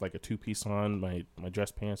have like a 2-piece on, my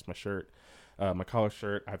dress pants, my shirt, my collar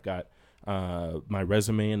shirt. I've got my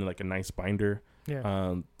resume in like a nice binder.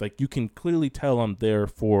 Yeah. Like, you can clearly tell I'm there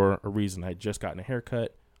for a reason. I had just gotten a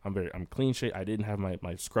haircut. I'm clean shaven. I didn't have my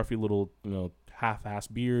scruffy little, half-ass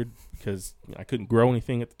beard, because I couldn't grow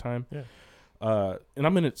anything at the time. Yeah. And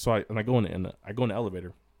I'm in it. So I go in the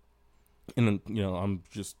elevator, and then, I'm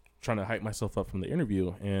just trying to hype myself up from the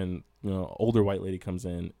interview, and older white lady comes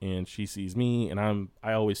in, and she sees me, and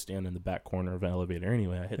I always stand in the back corner of an elevator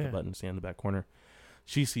anyway. I hit the button, stand in the back corner.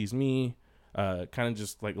 She sees me, kind of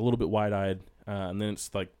just like a little bit wide-eyed, and then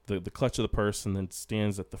it's like the clutch of the purse, and then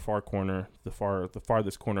stands at the far corner, the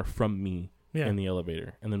farthest corner from me in the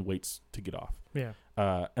elevator, and then waits to get off. Yeah.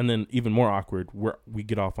 And then even more awkward, we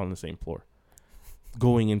get off on the same floor,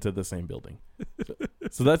 going into the same building.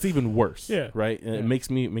 So that's even worse. Yeah. Right. And it makes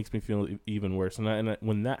me feel even worse. And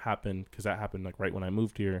when that happened, because that happened like right when I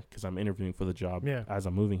moved here, because I'm interviewing for the job as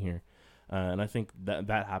I'm moving here. And I think that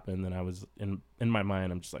happened. And I was in my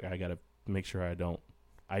mind, I'm just like, I got to make sure I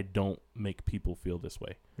don't make people feel this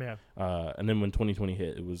way. Yeah. And then when 2020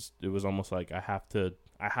 hit, it was almost like I have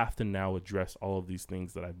to now address all of these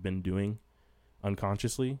things that I've been doing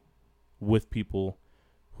unconsciously with people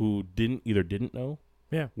who didn't know,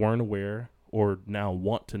 weren't aware, or now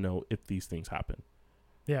want to know if these things happen.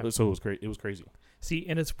 Yeah. So it was great. It was crazy. See,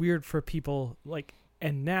 and it's weird for people like,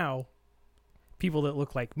 and now people that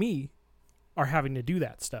look like me are having to do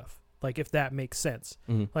that stuff. Like, if that makes sense.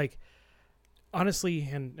 Mm-hmm. Like, honestly,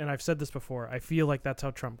 and I've said this before, I feel like that's how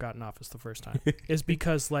Trump got in office the first time. Is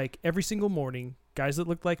because, like, every single morning, guys that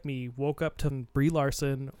looked like me woke up to Brie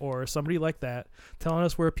Larson or somebody like that telling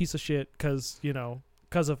us we're a piece of shit because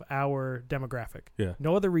of our demographic. Yeah.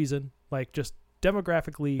 No other reason. Like, just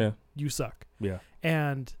demographically, you suck. Yeah.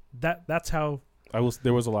 And that's how...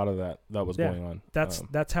 There was a lot of that was going on.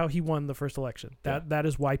 That's how he won the first election. That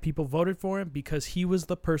is why people voted for him, because he was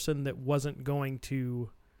the person that wasn't going to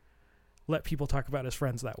let people talk about his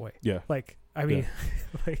friends that way. Yeah. Like, I mean,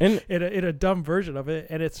 like, and in a dumb version of it,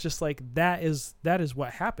 and it's just like that is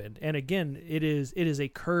what happened. And again, it is a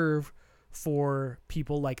curve for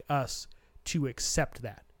people like us to accept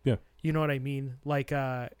that. Yeah. You know what I mean? Like,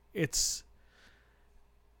 it's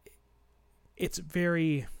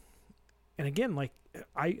very. And again, like,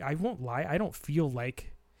 I won't lie, I don't feel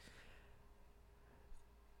like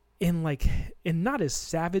in not as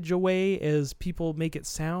savage a way as people make it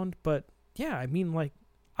sound, but yeah, I mean, like,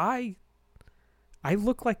 I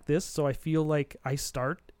look like this, so I feel like I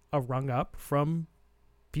start a rung up from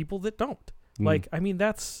people that don't. Like, I mean,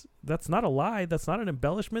 that's not a lie, that's not an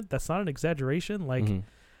embellishment, that's not an exaggeration. Like,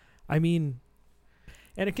 I mean,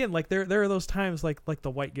 and again, like, there are those times like the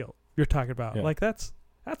white guilt you're talking about. Like, that's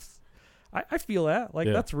I feel that. Like,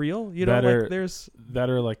 that's real. You know, like, there's... That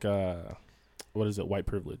are like, what is it? White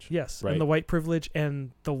privilege. Yes, right? And the white privilege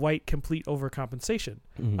and the white complete overcompensation.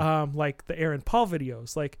 Like the Aaron Paul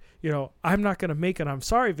videos. Like, I'm not going to make an I'm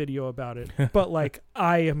sorry video about it, but, like,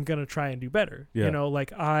 I am going to try and do better. Yeah.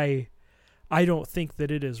 Like, I don't think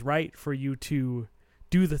that it is right for you to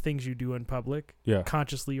do the things you do in public,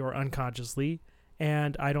 consciously or unconsciously.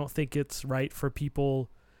 And I don't think it's right for people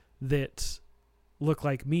that look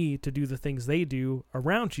like me to do the things they do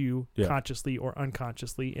around you, consciously or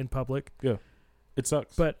unconsciously, in public. Yeah. It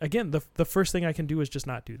sucks. But again, the first thing I can do is just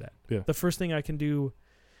not do that. Yeah. The first thing I can do,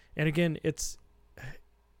 and again, it's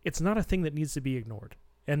not a thing that needs to be ignored.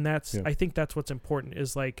 And I think that's what's important,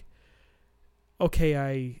 is like,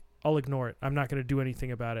 okay, I'll ignore it. I'm not going to do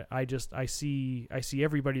anything about it. I see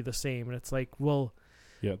everybody the same. And it's like, well,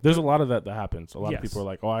 yeah, there's a lot of that happens. A lot of people are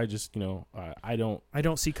like, oh, I just, I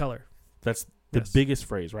don't see color. That's the biggest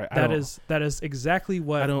phrase, right? That is exactly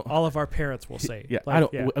what all of our parents will say. Yeah, like,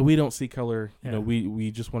 we don't see color. You know,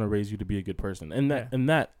 we just want to raise you to be a good person, and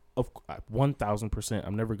that of 1,000%.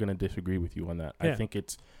 I'm never going to disagree with you on that. I think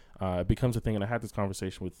it becomes a thing, and I had this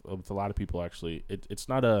conversation with a lot of people. Actually, it's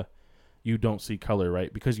not a you don't see color,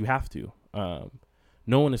 right? Because you have to.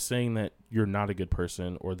 No one is saying that you're not a good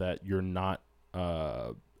person or that you're not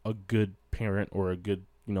a good parent or a good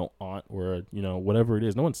aunt or whatever it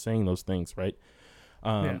is. No one's saying those things, right?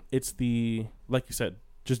 It's like you said,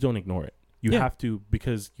 just don't ignore it. You have to,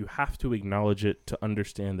 because you have to acknowledge it to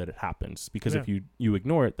understand that it happens. Because if you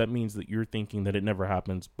ignore it, that means that you're thinking that it never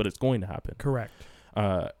happens, but it's going to happen. Correct.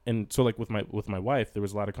 And so, like, with my wife, there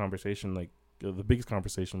was a lot of conversation. Like, the biggest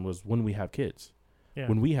conversation was when we have kids. Yeah.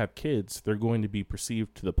 When we have kids, they're going to be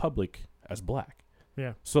perceived to the public as black.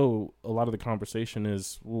 Yeah. So a lot of the conversation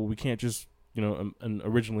is, well, we can't just and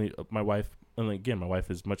originally my wife, and again, my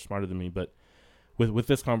wife is much smarter than me, but with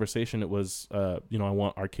this conversation, it was, I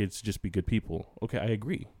want our kids to just be good people. Okay, I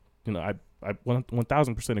agree. I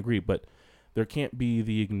 1,000% agree, but there can't be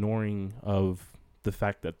the ignoring of the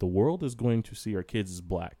fact that the world is going to see our kids as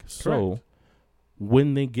black. Correct. So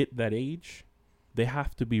when they get that age, they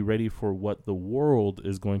have to be ready for what the world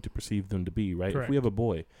is going to perceive them to be, right? Correct. If we have a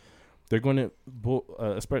boy, they're going to,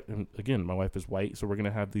 again, my wife is white, so we're going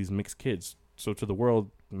to have these mixed kids. So to the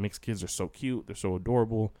world, mixed kids are so cute, they're so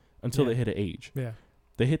adorable, until they hit an age. Yeah.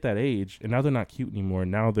 They hit that age, and now they're not cute anymore.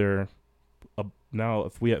 Now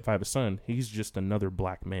if I have a son, he's just another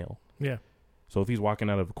black male. Yeah. So if he's walking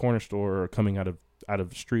out of a corner store or coming out of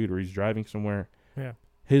the street, or he's driving somewhere,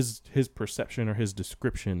 his perception or his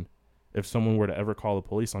description, if someone were to ever call the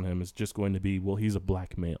police on him, is just going to be, well, he's a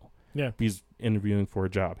black male. Yeah. He's interviewing for a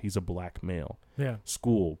job. He's a black male. Yeah.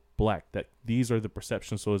 School, black. That these are the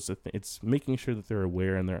perceptions. So it's making sure that they're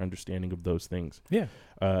aware and their understanding of those things. Yeah.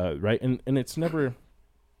 Right. And it's never.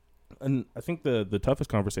 And I think the toughest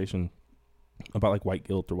conversation about like white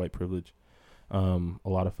guilt or white privilege, a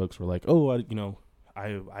lot of folks were like, oh,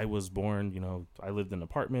 I was born, I lived in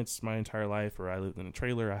apartments my entire life, or I lived in a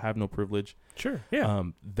trailer. I have no privilege. Sure. Yeah.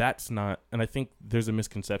 That's not, and I think there's a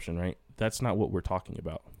misconception, right? That's not what we're talking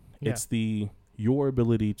about. Yeah. It's your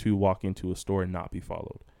ability to walk into a store and not be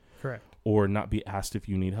followed. Correct. Or not be asked if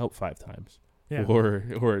you need help 5 times. Yeah.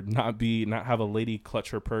 or not have a lady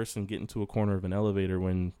clutch her purse and get into a corner of an elevator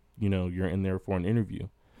when you're in there for an interview.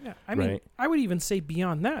 Yeah, I mean, I would even say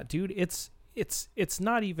beyond that, dude. It's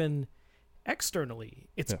not even externally;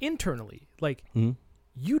 it's internally. Like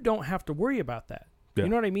you don't have to worry about that. Yeah. You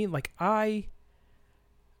know what I mean? Like I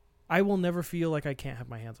will never feel like I can't have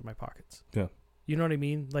my hands in my pockets. Yeah. You know what I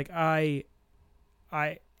mean? Like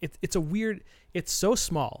it's a weird. It's so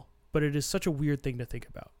small, but it is such a weird thing to think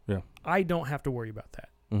about. Yeah. I don't have to worry about that.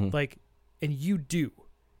 Like, and you do,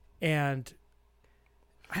 and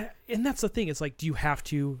that's the thing. It's like, do you have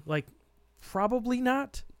to? Like, probably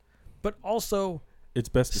not. But also, it's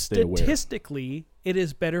best to stay aware. Statistically, it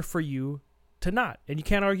is better for you to not. And you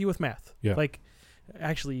can't argue with math. Yeah. Like,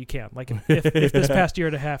 actually, you can. Like, if this past year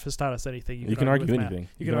and a half has taught us anything, you can argue with anything.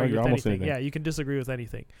 You can argue with almost anything. Yeah, you can disagree with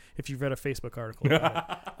anything if you've read a Facebook article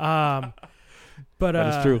about it. But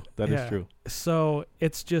that is true. That is true. So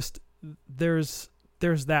it's just there's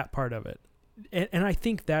that part of it. And I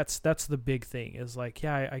think that's the big thing is like,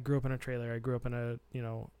 yeah, I grew up in a trailer. I grew up in a,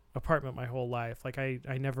 apartment my whole life. Like I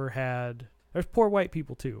never had, there's poor white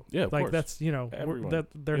people too. Yeah, of like course. That's, that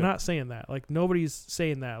they're not saying that. Like nobody's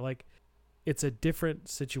saying that. Like it's a different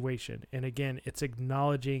situation. And again, it's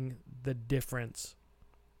acknowledging the difference.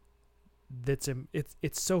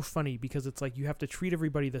 It's so funny because it's like you have to treat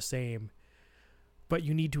everybody the same, but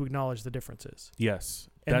you need to acknowledge the differences. Yes.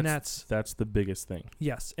 And that's the biggest thing.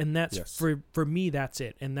 Yes. And that's for me, that's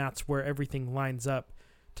it. And that's where everything lines up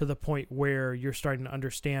to the point where you're starting to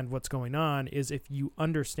understand what's going on is if you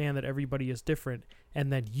understand that everybody is different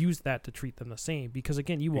and then use that to treat them the same. Because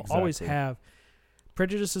again, you will always have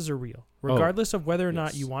prejudices are real. Regardless of whether or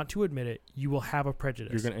not you want to admit it, you will have a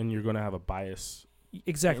prejudice. You're going to have a bias.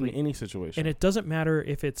 Exactly. In any situation. And it doesn't matter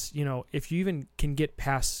if it's, if you even can get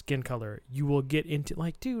past skin color, you will get into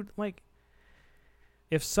like, dude, like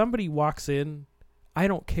if somebody walks in, I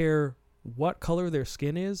don't care what color their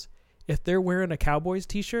skin is. If they're wearing a Cowboys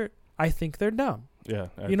t-shirt, I think they're dumb. Yeah.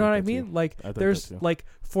 You know what I mean? Like there's like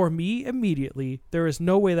for me immediately, there is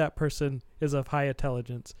no way that person is of high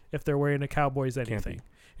intelligence if they're wearing a Cowboys anything.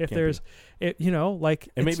 If Can't there's, it, like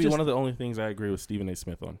it may be one of the only things I agree with Stephen A.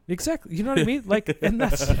 Smith on. Exactly, you know what I mean? Like, and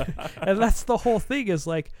that's the whole thing. Is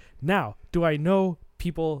like, now, do I know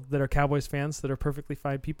people that are Cowboys fans that are perfectly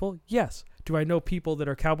fine people? Yes. Do I know people that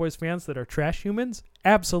are Cowboys fans that are trash humans?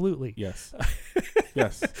 Absolutely. Yes.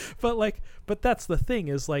 Yes. But that's the thing.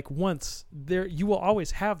 Is like once there, you will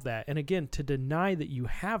always have that. And again, to deny that you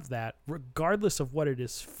have that, regardless of what it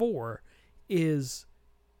is for, is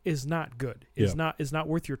not good. Is not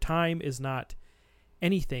worth your time, is not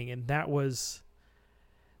anything. And that was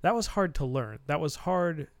hard to learn. That was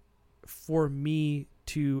hard for me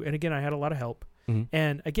to, and again, I had a lot of help. Mm-hmm.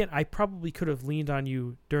 And again, I probably could have leaned on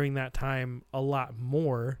you during that time a lot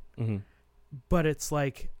more, but it's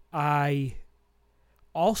like, I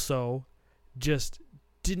also just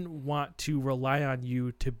didn't want to rely on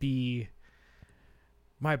you to be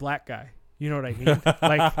my black guy. You know what I mean?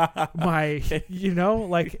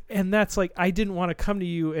 Like and that's like, I didn't want to come to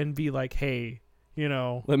you and be like, hey,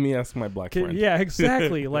 let me ask my black friend. Yeah,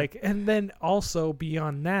 exactly. Like, and then also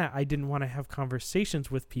beyond that, I didn't want to have conversations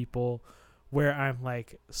with people where I'm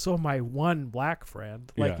like, so my one black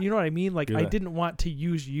friend, like, you know what I mean? Like, I didn't want to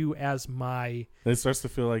use you as my. It starts to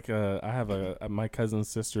feel like I have my cousin's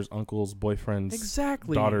sister's uncle's boyfriend's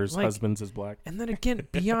daughter's husband's is black. And then again,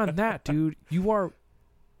 beyond that, dude, you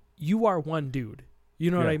are one dude.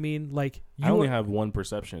 You know what I mean? Like, I only have one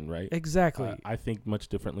perception, right? Exactly. I think much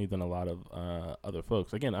differently than a lot of other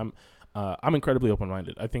folks. Again, I'm incredibly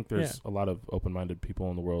open-minded. I think there's a lot of open-minded people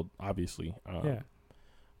in the world, obviously.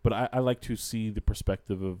 But I like to see the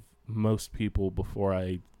perspective of most people before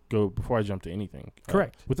I jump to anything.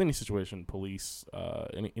 Correct. With any situation, police,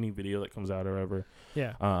 any video that comes out or whatever.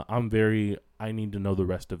 Yeah. I need to know the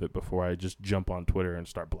rest of it before I just jump on Twitter and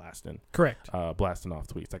start blasting. Correct. Blasting off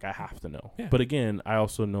tweets. Like, I have to know. Yeah. But again, I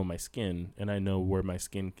also know my skin, and I know where my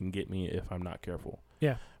skin can get me if I'm not careful.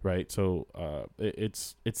 Yeah. Right. So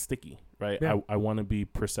it's sticky, right? Yeah. I want to be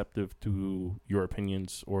perceptive to your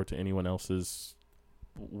opinions or to anyone else's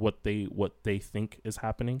what they think is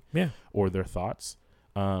happening. Yeah. Or their thoughts.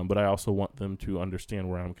 But I also want them to understand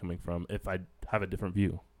where I'm coming from if I have a different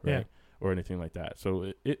view, right? Yeah. Or anything like that.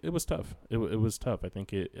 So it was tough. It was tough. I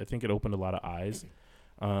think it opened a lot of eyes.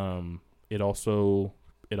 It also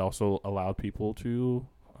allowed people to,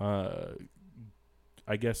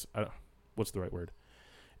 I guess, what's the right word?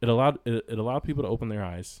 It allowed people to open their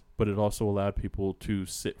eyes, but it also allowed people to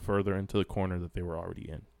sit further into the corner that they were already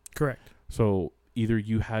in. Correct. So either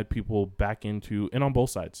you had people back into, and on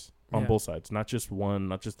both sides, on Yeah. both sides, not just one,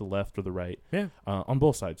 not just the left or the right. Yeah. On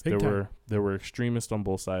both sides, Big time. there were extremists on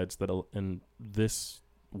both sides and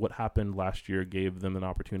what happened last year gave them an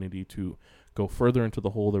opportunity to go further into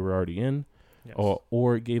the hole they were already in, Yes.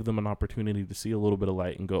 or it gave them an opportunity to see a little bit of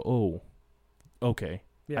light and go, oh, okay,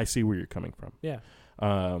 Yeah. I see where you're coming from. Yeah.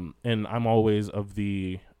 And I'm always of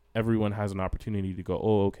everyone has an opportunity to go,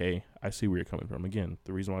 oh, okay, I see where you're coming from. Again,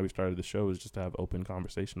 the reason why we started the show is just to have open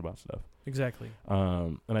conversation about stuff. Exactly.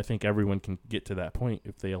 And I think everyone can get to that point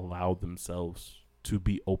if they allow themselves to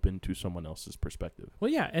be open to someone else's perspective.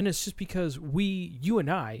 Well, yeah, and it's just because you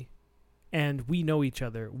and I, and we know each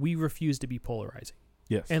other, we refuse to be polarizing.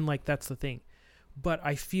 Yes. And, like, that's the thing. But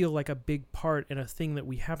I feel like a big part and a thing that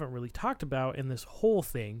we haven't really talked about in this whole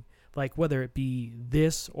thing, like whether it be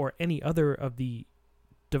this or any other of the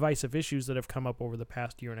divisive issues that have come up over the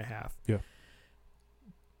past year and a half. Yeah.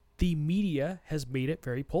 The media has made it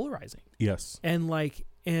very polarizing. Yes. And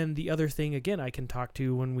the other thing, again, I can talk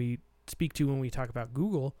to when we talk about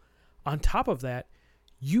Google, on top of that,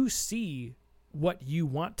 you see what you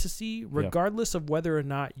want to see regardless of whether or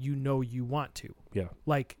not you know you want to. Yeah.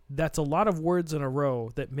 Like, that's a lot of words in a row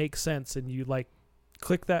that make sense, and you like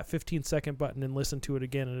click that 15-second button and listen to it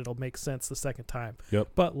again, and it'll make sense the second time.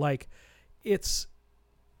 Yep. But like,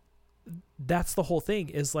 that's the whole thing,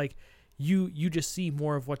 is like you just see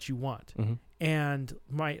more of what you want. Mm-hmm. And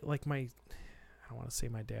I don't want to say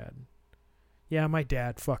my dad. Yeah, my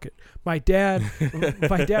dad. Fuck it. My dad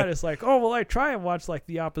is like, oh, well, I try and watch like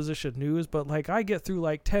the opposition news, but like I get through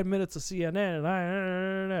like 10 minutes of CNN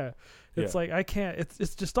and it's like, I can't,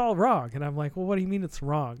 it's just all wrong. And I'm like, well, what do you mean it's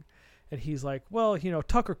wrong? And he's like, well,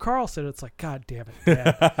 Tucker Carlson. It's like, God damn it,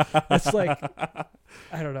 Dad. It's like,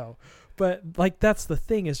 I don't know. But like, that's the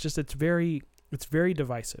thing, is just, it's very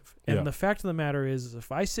divisive. And the fact of the matter is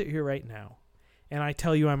if I sit here right now and I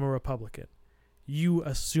tell you I'm a Republican, you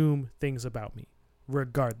assume things about me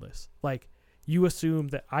regardless. Like, you assume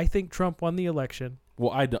that I think Trump won the election.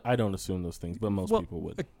 Well, I don't assume those things, but most people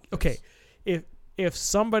would. Okay. Yes. If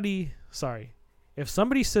somebody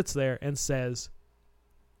sits there and says,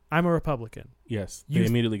 I'm a Republican. Yes. They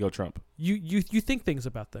immediately go Trump. You think things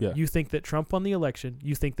about them. Yeah. You think that Trump won the election.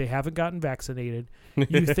 You think they haven't gotten vaccinated.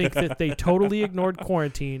 You think that they totally ignored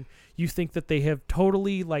quarantine. You think that they have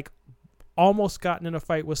totally like almost gotten in a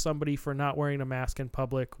fight with somebody for not wearing a mask in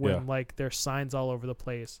public when like there's signs all over the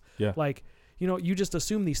place. Yeah. Like, you just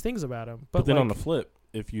assume these things about them. But then like, on the flip,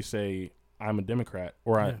 if you say I'm a Democrat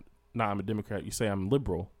or I'm a Democrat, you say I'm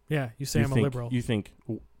liberal. Yeah. You say I'm a liberal. You think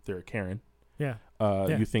they're a Karen. Yeah.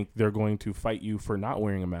 You think they're going to fight you for not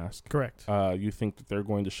wearing a mask. Correct. You think that they're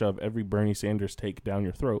going to shove every Bernie Sanders take down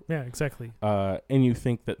your throat. Yeah, exactly. And you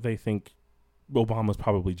think that they think Obama's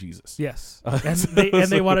probably Jesus. Yes. And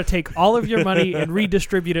they want to take all of your money and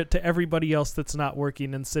redistribute it to everybody else that's not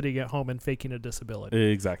working and sitting at home and faking a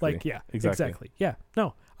disability. Exactly. Like, yeah, exactly. Yeah.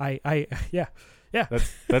 No, yeah.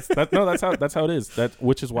 That's how it is.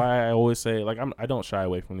 Which is why I always say, like, I don't shy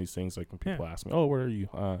away from these things. Like when people ask me, oh, where are you?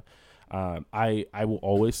 I will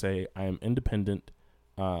always say I am independent,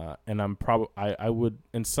 and I'm I would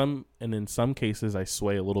in some cases I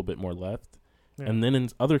sway a little bit more left, and then in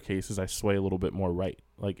other cases I sway a little bit more right.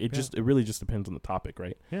 Like it really just depends on the topic,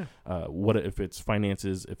 right? Yeah. What if it's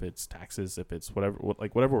finances, if it's taxes, if it's whatever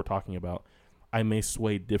we're talking about, I may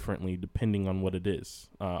sway differently depending on what it is.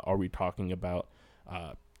 Are we talking about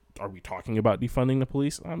defunding the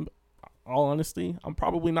police? All honesty, I'm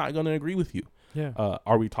probably not going to agree with you. Yeah.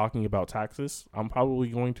 Are we talking about taxes? I'm probably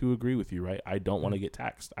going to agree with you, right? I don't want to get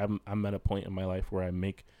taxed. I'm at a point in my life where I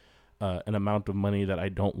make an amount of money that I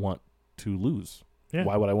don't want to lose. Yeah.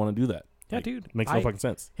 Why would I want to do that? Yeah, like, dude. Makes no fucking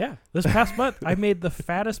sense. Yeah. This past month, I made the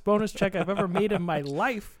fattest bonus check I've ever made in my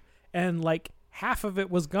life, and like half of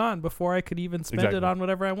it was gone before I could even spend it on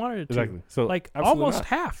whatever I wanted it to. Exactly. So like almost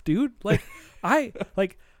half, dude. Like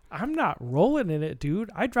I'm not rolling in it, dude.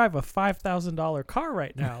 I drive a $5,000 car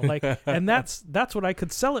right now. Like, and that's what I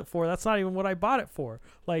could sell it for. That's not even what I bought it for.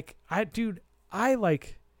 Like, I don't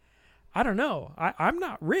know. I'm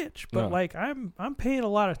not rich, but like I'm paying a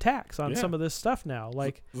lot of tax on some of this stuff now.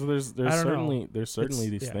 Like, so there's certainly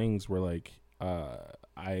these things where like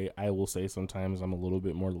I will say sometimes I'm a little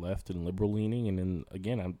bit more left and liberal leaning, and then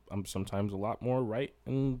again I'm sometimes a lot more right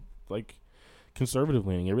and like conservative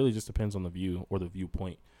leaning. It really just depends on the view or the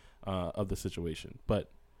viewpoint of the situation.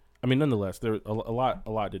 But I mean, nonetheless, there a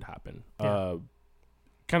lot did happen.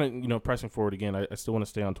 Kind of pressing forward again. I still want to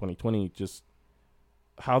stay on 2020. Just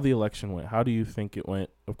how the election went. How do you think it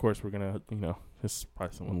went? Of course, we're gonna this is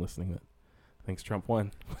probably someone listening that thinks Trump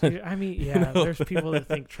won. Dude, I mean, yeah, there's people that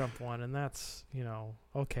think Trump won, and that's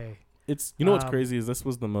okay. It's what's crazy is this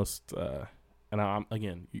was the most and I'm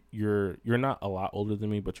again, you're not a lot older than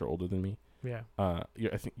me, but you're older than me. Yeah. I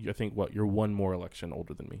think what you're one more election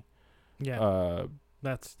older than me. Yeah.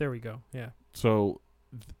 There we go. Yeah. So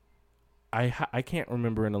I can't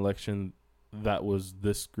remember an election that was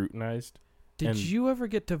this scrutinized. Did you ever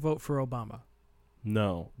get to vote for Obama?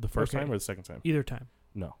 No, the first Okay. time or the second time? Either time.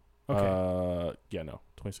 No. Okay. Yeah, no.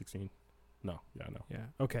 2016. No. Yeah, no. Yeah.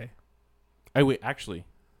 Okay. Wait, actually,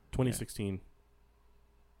 2016.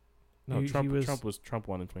 No, Trump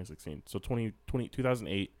won in 2016. So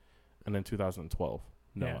 2008 and then 2012.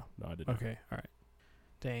 No, Yeah. no, I didn't. Okay. All right.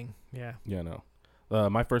 Dang. Yeah. Yeah, no.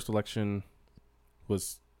 My first election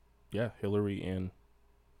was, Hillary and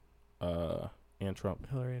Trump.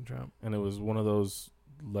 Hillary and Trump. And it was one of those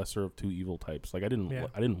lesser of two evil types. Like I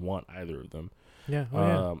didn't want either of them. Yeah. Oh,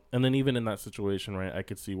 yeah. And then even in that situation, right, I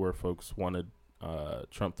could see where folks wanted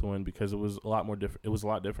Trump to win because it was a lot more different. It was a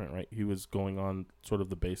lot different, right? He was going on sort of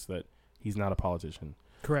the base that he's not a politician.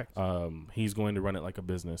 Correct. He's going to run it like a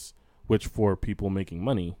business, which for people making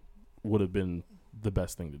money would have been the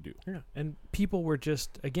best thing to do. Yeah. And people were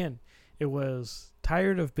just, again, it was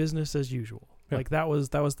tired of business as usual. Yeah. Like that was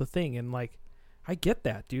the thing. And like, I get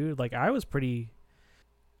that, dude. Like I was pretty,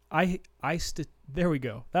 there we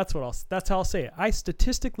go. That's how I'll say it. I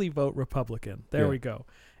statistically vote Republican. There we go.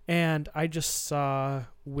 And I just saw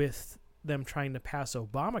with them trying to pass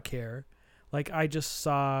Obamacare, like I just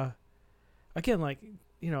saw, again, like,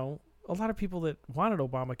 you know, a lot of people that wanted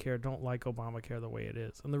Obamacare don't like Obamacare the way it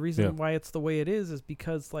is. And the reason why it's the way it is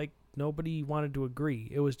because like nobody wanted to agree.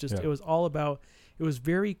 It was just, it was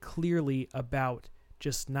very clearly about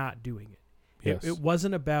just not doing it. Yes. It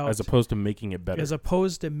wasn't about... As opposed to making it better. As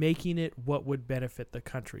opposed to making it what would benefit the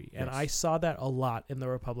country. And I saw that a lot in the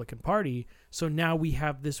Republican Party. So now we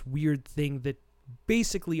have this weird thing that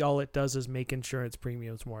basically all it does is make insurance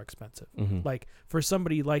premiums more expensive. Mm-hmm. Like for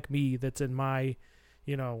somebody like me that's in my,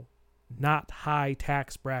 you know, not high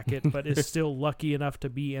tax bracket, but is still lucky enough to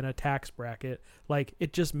be in a tax bracket, like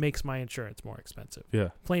it just makes my insurance more expensive. Yeah.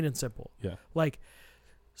 Plain and simple. Yeah. Like,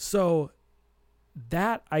 so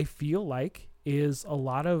that I feel like is a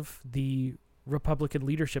lot of the Republican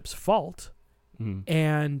leadership's fault. Mm-hmm.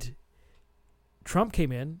 And Trump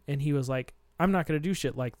came in and he was like, I'm not going to do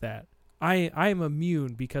shit like that. I am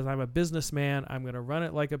immune because I'm a businessman. I'm going to run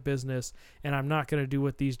it like a business and I'm not going to do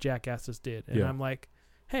what these jackasses did. And I'm like,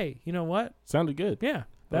 hey, you know what? Sounded good. Yeah.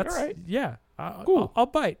 That's all right. Yeah. Cool. I'll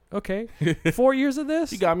bite. Okay. 4 years of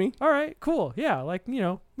this. You got me. All right, cool. Yeah. Like, you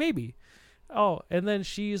know, maybe. Oh, and then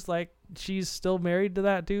she's still married to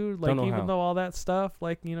that dude, like even though all that stuff,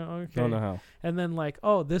 like, you know, okay. Don't know how. And then like,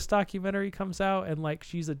 oh, this documentary comes out and like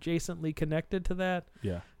she's adjacently connected to that.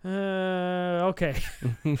 Yeah. Okay.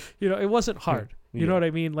 You know, it wasn't hard. You know what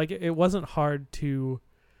I mean? Like it wasn't hard to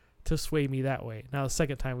sway me that way. Now the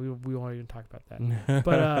second time we won't even talk about that.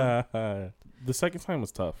 But the second time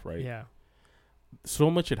was tough, right? Yeah.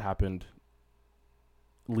 So much had happened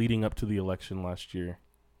leading up to the election last year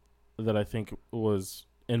that I think was,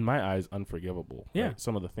 in my eyes, unforgivable. Yeah. Right?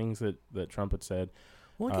 Some of the things that Trump had said.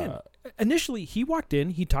 Well, again, initially he walked in,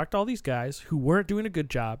 he talked to all these guys who weren't doing a good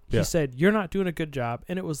job. He Yeah. said, you're not doing a good job.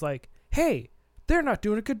 And it was like, hey, they're not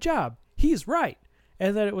doing a good job. He's right.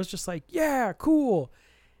 And then it was just like, yeah, cool.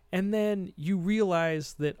 And then you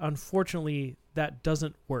realize that unfortunately that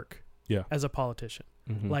doesn't work as a politician.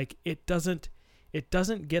 Mm-hmm. Like it doesn't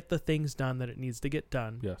get the things done that it needs to get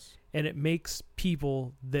done. Yes. And it makes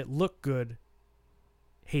people that look good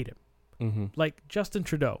hate him. Mm-hmm. Like Justin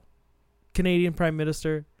Trudeau, Canadian Prime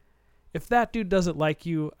Minister. If that dude doesn't like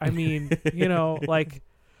you, I mean, you know, like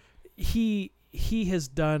he has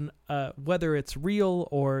done, whether it's real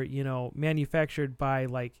or, you know, manufactured by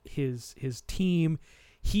like his team,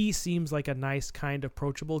 he seems like a nice, kind,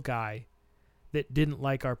 approachable guy that didn't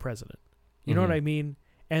like our president. You know what I mean?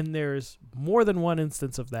 And there's more than one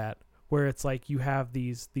instance of that where it's like you have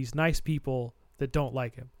these nice people that don't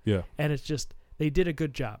like him. Yeah. And it's just, they did a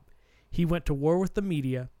good job. He went to war with the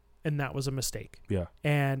media, and that was a mistake. Yeah.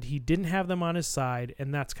 And he didn't have them on his side,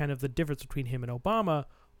 and that's kind of the difference between him and Obama.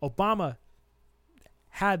 Obama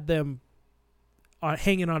had them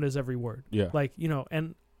hanging on his every word. Yeah. Like, you know,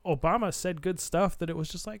 and Obama said good stuff that it was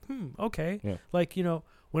just like, okay. Yeah. Like, you know,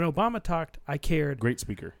 when Obama talked, I cared. Great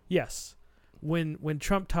speaker. Yes. When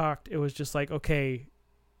Trump talked, it was just like, okay,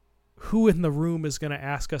 who in the room is going to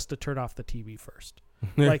ask us to turn off the TV first?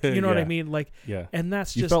 Like, you know what I mean? Like, and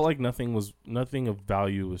that's you just felt like nothing of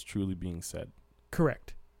value was truly being said.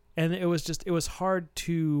 correct. And it was hard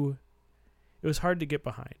to It was hard to get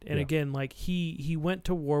behind. And Yeah. again, like he went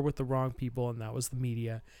to war with the wrong people, and that was the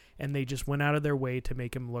media, and they just went out of their way to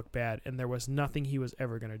make him look bad, and there was nothing he was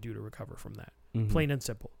ever going to do to recover from that. Mm-hmm. Plain and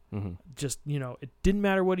simple. Mm-hmm. Just, it didn't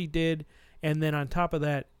matter what he did. And then on top of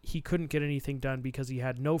that, he couldn't get anything done because he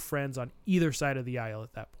had no friends on either side of the aisle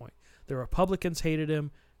at that point. The Republicans hated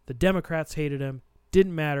him. The Democrats hated him.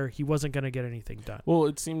 Didn't matter. He wasn't going to get anything done. Well,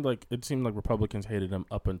 it seemed like Republicans hated him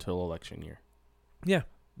up until election year. Yeah.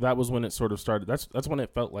 That was when it sort of started. That's when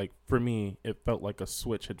it felt like, for me, it felt like a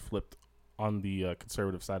switch had flipped on the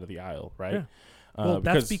conservative side of the aisle, right? Yeah. Well,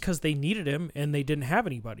 that's because they needed him and they didn't have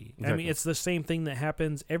anybody. Exactly. I mean, it's the same thing that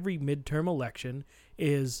happens every midterm election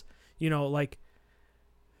is, like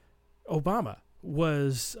Obama.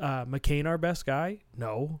 Was McCain our best guy?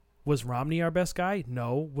 No. Was Romney our best guy?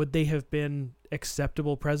 No. Would they have been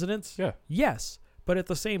acceptable presidents? Yeah. Yes. But at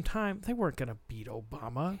the same time, they weren't going to beat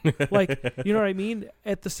Obama. Like, you know what I mean?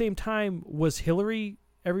 At the same time, was Hillary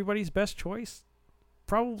everybody's best choice?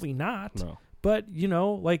 Probably not. No. But,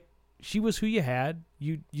 like, she was who you had.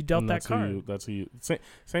 You dealt that card. That's who you.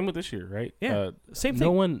 Same with this year, right? Yeah. Same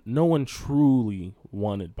thing. No one truly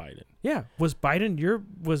wanted Biden. Yeah. Was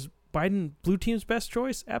Biden blue team's best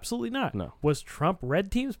choice? Absolutely not. No. Was Trump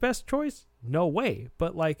red team's best choice? No way.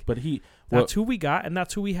 But that's who we got, and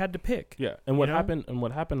that's who we had to pick. Yeah. And what happened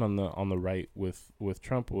on the right with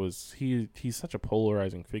Trump was he's such a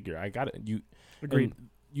polarizing figure. I got it. Agreed.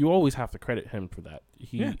 You always have to credit him for that.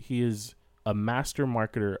 He is a master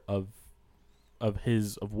marketer of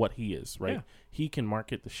what he is, right? Yeah. He can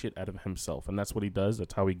market the shit out of himself, and that's what he does.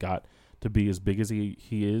 That's how he got to be as big as he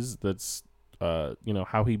is. That's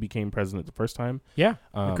how he became president the first time. Yeah,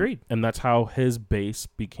 agreed. And that's how his base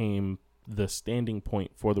became the standing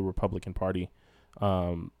point for the Republican Party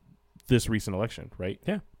this recent election, right?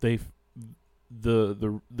 Yeah.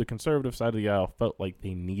 The conservative side of the aisle felt like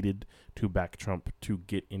they needed to back Trump to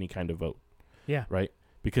get any kind of vote. Yeah. Right?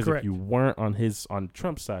 Because Correct. if you weren't on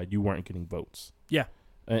Trump's side, you weren't getting votes. Yeah.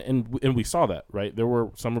 And we saw that, right? There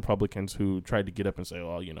were some Republicans who tried to get up and say,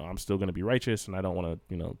 well, I'm still going to be righteous and I don't want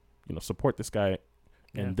to, support this guy.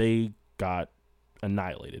 And they got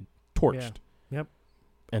annihilated, torched. Yeah. Yep.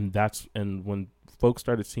 And when folks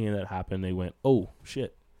started seeing that happen, they went, oh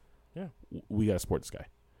shit. Yeah. We got to support this guy.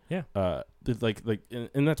 Yeah.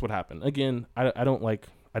 And that's what happened. Again, I don't like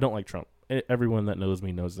Trump. Everyone that knows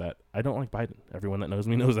me knows that. I don't like Biden. Everyone that knows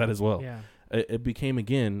me knows that as well. Yeah. It became,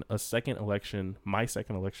 again, my second election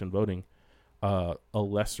voting, a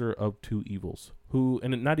lesser of two evils.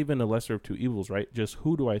 And not even a lesser of two evils, right? Just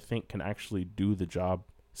who do I think can actually do the job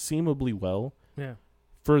seemingly well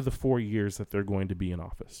for the 4 years that they're going to be in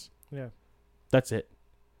office? Yeah. That's it.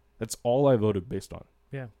 That's all I voted based on.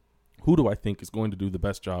 Yeah. Who do I think is going to do the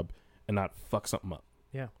best job and not fuck something up?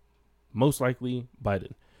 Yeah. Most likely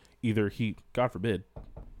Biden. Either he, God forbid,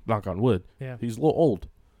 knock on wood, he's a little old.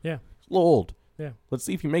 Yeah. He's a little old. Yeah. Let's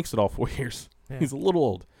see if he makes it all 4 years. Yeah. He's a little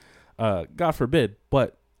old. God forbid,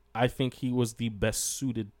 but I think he was the best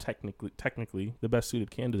suited, technically the best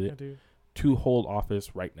suited candidate to hold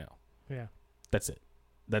office right now. Yeah. That's it.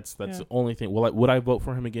 That's the only thing. Would I vote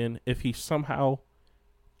for him again if he somehow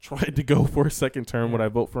tried to go for a second term? Would I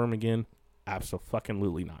vote for him again?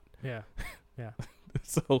 Absolutely not. Yeah. Yeah.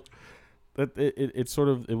 So that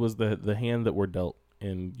it was the hand that we're dealt,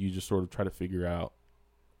 and you just sort of try to figure out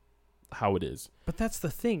how it is. But that's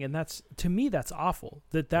the thing, and to me that's awful.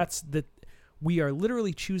 That we are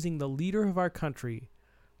literally choosing the leader of our country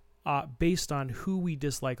based on who we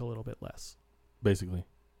dislike a little bit less. Basically.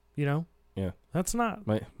 Yeah. That's not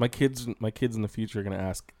my kids in the future are gonna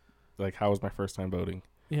ask, like, how was my first time voting?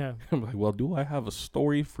 Yeah. I'm like, well, do I have a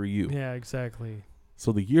story for you? Yeah, exactly.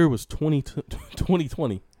 So the year was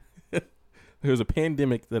 2020. There was a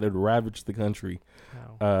pandemic that had ravaged the country,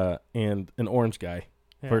 and an orange guy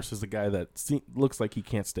versus a guy that looks like he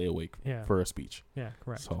can't stay awake for a speech. Yeah,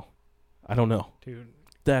 correct. So, I don't know. Dude.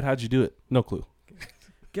 Dad, how'd you do it? No clue.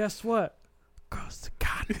 Guess what? Gross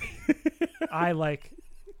economy. I like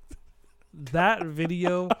that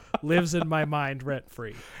video lives in my mind rent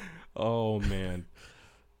free. Oh, man.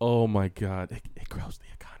 Oh, my God. It grows the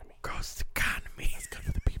economy. Grows the economy. It's good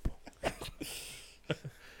for the people.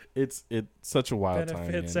 It's such a wild time.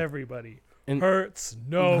 Benefits man. everybody. And hurts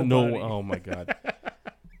nobody. No. Oh, my God.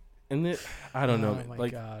 And I don't know. Oh, my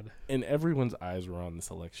like, God. And everyone's eyes were on this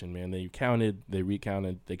election, man. They counted, they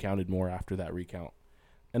recounted, they counted more after that recount.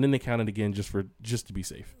 And then they counted again just to be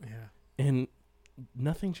safe. Yeah. And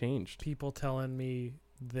nothing changed. People telling me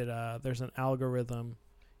that there's an algorithm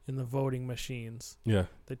in the voting machines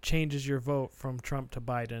that changes your vote from Trump to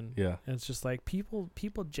Biden. Yeah. And it's just like people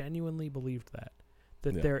genuinely believed that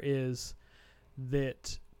there is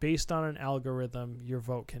that based on an algorithm, your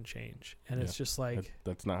vote can change. And it's just like,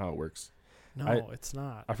 that's not how it works. no, it's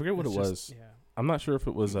not. I forget what It's it just- was. Yeah. I'm not sure if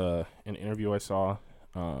it was an interview I saw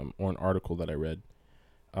or an article that I read.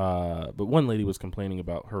 But one lady was complaining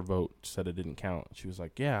about her vote, said it didn't count. She was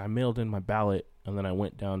like, yeah, I mailed in my ballot, and then I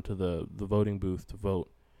went down to the voting booth to vote.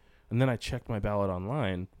 And then I checked my ballot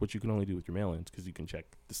online, which you can only do with your mail-ins because you can check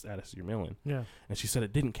the status of your mail-in. Yeah. And she said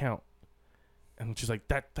it didn't count. And she's like,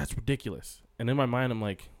 that's ridiculous. And in my mind, I'm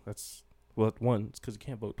like, it's because you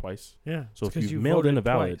can't vote twice. Yeah. So It's if 'cause you mailed in voted a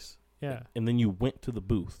ballot, twice. Yeah. and then you went to the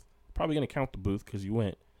booth, probably going to count the booth because you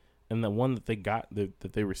went. And the one that they got,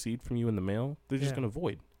 that they received from you in the mail, they're just going to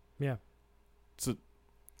void. Yeah. So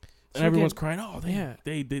So everyone's again, crying, oh,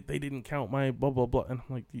 they didn't count my blah, blah, blah. And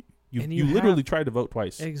I'm like, you And you literally tried to vote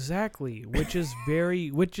twice. Exactly, which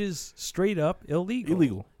is straight up illegal.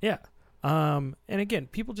 Illegal. Yeah. And again,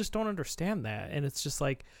 people just don't understand that, and it's just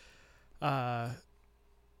like,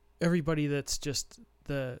 everybody that's just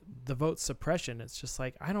the vote suppression. It's just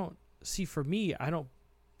like, I don't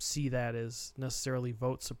see that as necessarily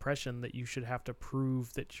vote suppression, that you should have to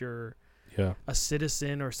prove that you're a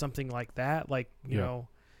citizen or something like that. Like, you know,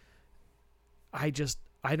 I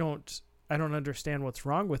don't understand what's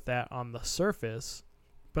wrong with that on the surface,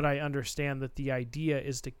 but I understand that the idea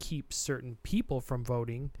is to keep certain people from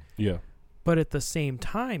voting. Yeah. But at the same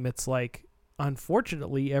time, it's like,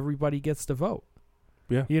 unfortunately, everybody gets to vote.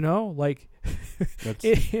 Yeah. You know, like, That's,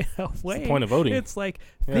 in a that's way, the point of voting. it's like,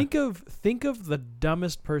 think of the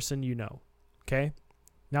dumbest person you know. Okay.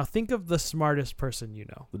 Now think of the smartest person you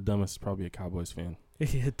know. The dumbest is probably a Cowboys fan.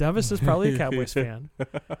 The dumbest is probably a Cowboys fan.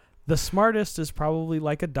 The smartest is probably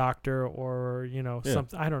like a doctor or, you know,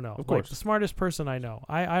 something. I don't know. Of like course. the smartest person I know.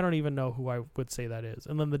 I don't even know who I would say that is.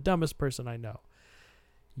 And then the dumbest person I know.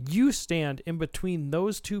 You stand in between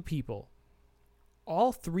those two people.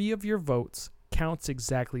 All three of your votes counts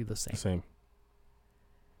exactly the same. Same.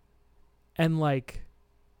 And like,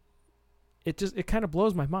 it kind of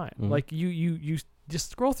blows my mind. Mhm. Like you just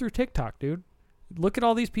scroll through TikTok, dude. Look at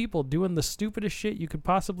all these people doing the stupidest shit you could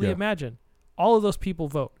possibly imagine. All of those people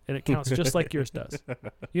vote, and it counts just like yours does.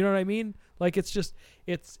 You know what I mean? Like, it's just,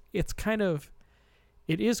 it's kind of,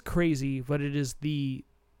 it is crazy, but it is the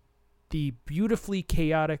beautifully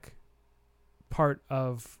chaotic part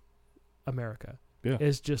of America. Yeah.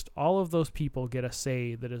 Is just all of those people get a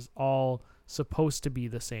say that is all supposed to be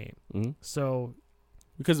the same. Mm-hmm. So,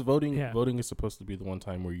 because voting is supposed to be the one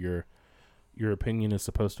time where your opinion is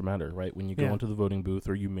supposed to matter, right? When you go into the voting booth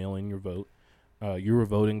or you mail in your vote, you are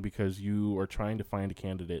voting because you are trying to find a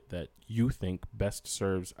candidate that you think best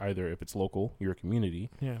serves either, if it's local, your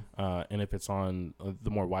community, and if it's on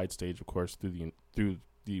the more wide stage, of course, through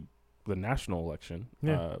the national election,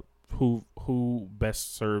 who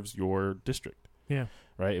best serves your district. Yeah.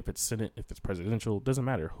 Right. If it's Senate, if it's presidential, doesn't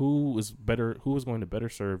matter. Who is going to better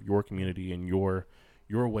serve your community and your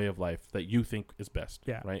way of life that you think is best.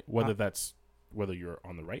 Yeah. Right. Whether you're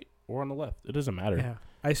on the right or on the left, it doesn't matter. Yeah.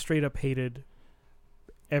 I straight up hated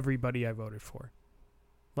everybody I voted for.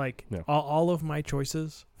 Like all of my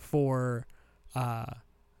choices for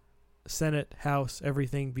Senate, House,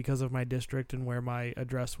 everything, because of my district and where my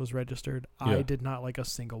address was registered, I did not like a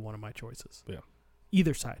single one of my choices. Yeah.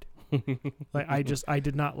 Either side. Like I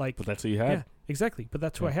did not like. But that's who you had. Yeah, exactly. But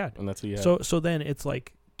that's who I had. And that's who you had. So then it's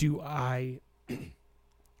like, do I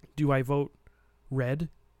vote red,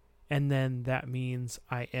 and then that means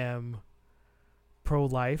I am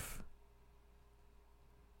pro-life,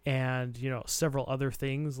 and several other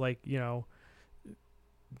things like no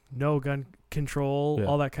gun control,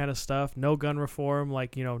 all that kind of stuff, no gun reform,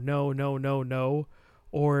 like no,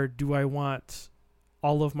 or do I want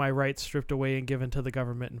all of my rights stripped away and given to the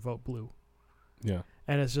government and vote blue? Yeah.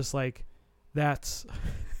 And it's just like, that's...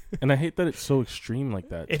 And I hate that it's so extreme like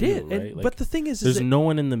that. It is. Right? But the thing is there's no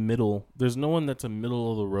one in the middle. There's no one that's a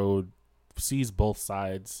middle of the road, sees both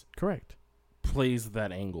sides. Correct. Plays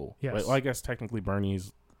that angle. Yes. Right? Well, I guess technically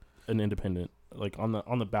Bernie's an independent. Like on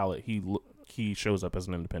the ballot, he shows up as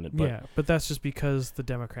an independent. But but that's just because the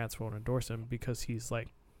Democrats won't endorse him, because he's like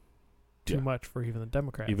too much for even the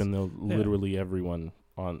Democrats. Even though literally everyone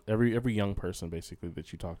on every young person basically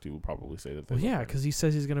that you talk to will probably say that. Because he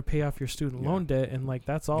says he's going to pay off your student loan debt, and like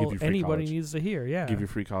that's all anybody needs to hear. Yeah, give you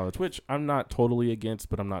free college, which I'm not totally against,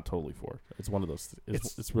 but I'm not totally for. It's one of those.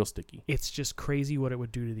 It's real sticky. It's just crazy what it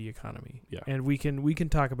would do to the economy. Yeah, and we can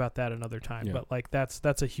talk about that another time. Yeah. But like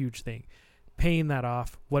that's a huge thing. Paying that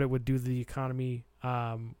off, what it would do to the economy,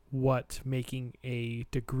 what making a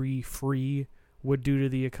degree free would do to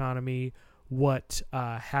the economy, what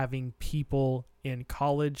having people in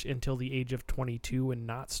college until the age of 22 and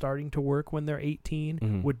not starting to work when they're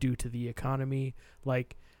 18 would do to the economy.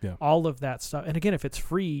 Like, Yeah. All of that stuff. And again, if it's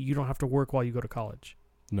free, you don't have to work while you go to college.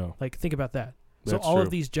 No. Like, think about that. So That's all true. of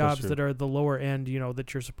these That's jobs true. that are the lower end, you know,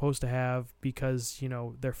 that you're supposed to have because, you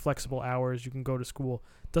know, they're flexible hours, you can go to school,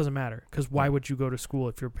 doesn't matter. Because why Yeah. would you go to school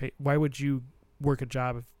if you're paid? Why would you work a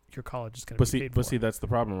job if your college is going to be paid But for? see, that's the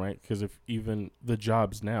problem, right? Because if even the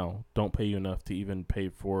jobs now don't pay you enough to even pay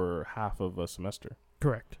for half of a semester.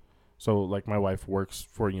 Correct. So, like, my wife works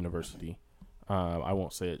for a university. I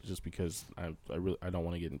won't say it just because I don't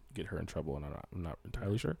want to get her in trouble, and I'm not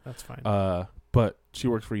entirely sure. That's fine. But she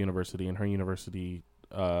works for a university, and her university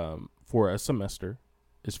for a semester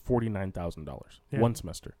is $49,000 Yeah. one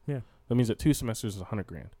semester. Yeah. That means that 2 semesters is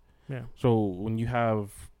 $100,000. Yeah. So when you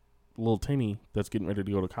have little Timmy that's getting ready to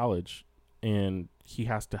go to college, and he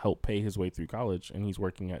has to help pay his way through college, and he's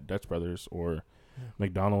working at Dutch Brothers or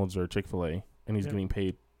McDonald's or Chick-fil-A, and he's Yeah. getting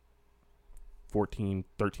paid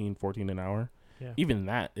 $14 an hour. Yeah. Even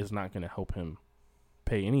that is not going to help him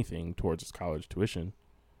pay anything towards his college tuition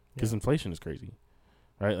because Yeah. inflation is crazy,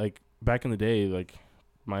 right? Like, back in the day, like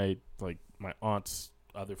my aunt's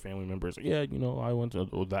other family members, yeah, you know, I went to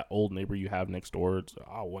that old neighbor you have next door.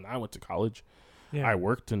 When I went to college, Yeah. I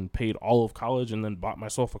worked and paid all of college and then bought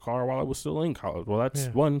myself a car while I was still in college. Well, that's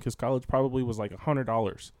Yeah. one, because college probably was like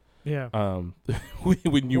 $100 Yeah.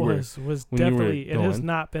 when you were was when you were definitely, it has going.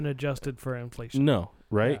 not been adjusted for inflation. No,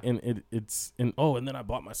 right? Yeah. And and then I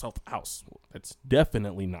bought myself a house. That's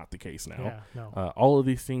definitely not the case now. Yeah. No. All of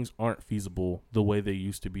these things aren't feasible the way they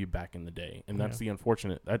used to be back in the day, and that's Yeah. the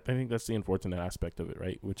unfortunate. I think that's the unfortunate aspect of it,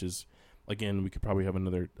 right? Which is, again, we could probably have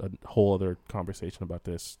a whole other conversation about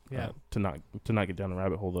this. Yeah. To not get down the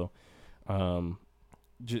rabbit hole though.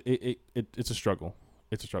 It's a struggle.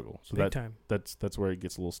 It's a struggle. So Big time. that's where it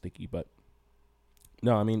gets a little sticky. But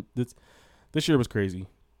no, I mean, this year was crazy.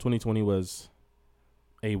 2020 was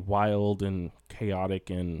a wild and chaotic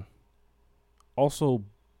and also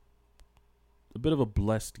a bit of a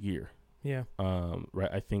blessed year. Yeah.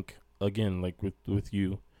 Right. I think, again, like with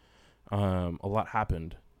you, a lot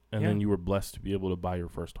happened, and Yeah. then you were blessed to be able to buy your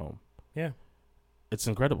first home. Yeah. It's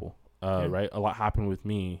incredible. Yeah. Right. A lot happened with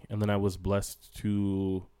me, and then I was blessed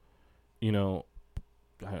to, you know,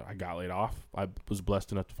 I got laid off. I was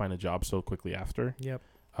blessed enough to find a job so quickly after. Yep.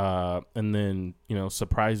 And then, you know,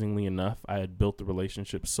 surprisingly enough, I had built the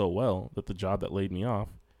relationship so well that the job that laid me off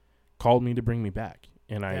called me to bring me back,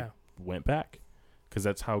 and I Yeah. went back because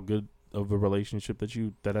that's how good of a relationship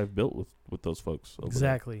that I've built with those folks. over there.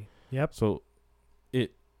 Exactly. Yep. So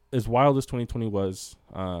it, as wild as 2020 was,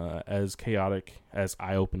 as chaotic, as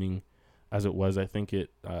eye-opening as it was, I think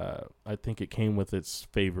it came with its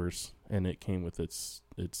favors, and it came with its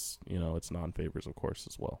you know, its non-favors, of course,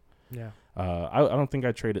 as well. Yeah. I don't think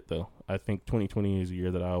I trade it though. I think 2020 is a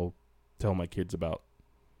year that I'll tell my kids about,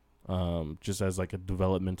 just as like a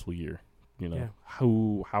developmental year. You know,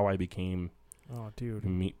 Yeah. how I became Oh, dude.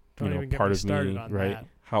 me, Don't you know, even get part me of started me, on right? that.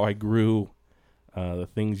 How I grew, the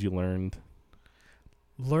things you learned.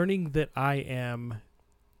 Learning that I am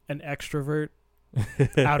an extrovert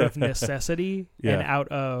out of necessity Yeah. and out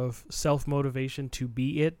of self-motivation to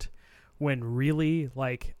be it, when really,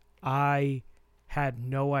 like, I had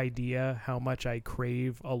no idea how much I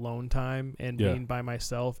crave alone time and Yeah. being by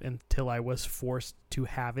myself until I was forced to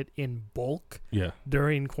have it in bulk Yeah,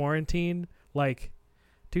 during quarantine. Like,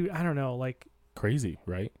 dude, I don't know, like, crazy,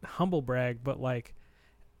 right? humble brag, but like,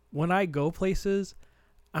 when I go places,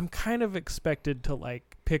 I'm kind of expected to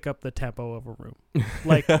like pick up the tempo of a room.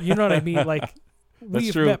 Like, you know what I mean? Like,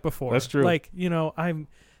 we've true. met before. That's true. Like, you know,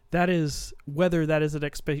 whether that is an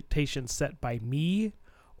expectation set by me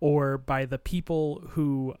or by the people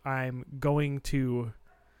who I'm going to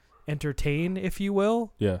entertain, if you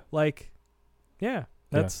will. Yeah, Like, yeah,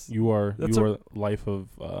 that's, you are that's life of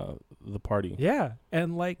the party. yeah.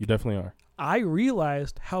 And like, You definitely are. I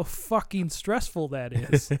realized how fucking stressful that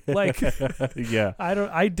is. Like, Yeah,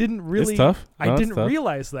 I didn't really, it's tough. I No, it's didn't tough.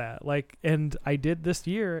 realize that. Like, and I did this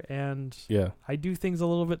year, and Yeah, I do things a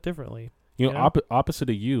little bit differently. you know, You know? opposite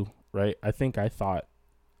of you, right? I think I thought,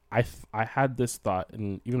 I had this thought,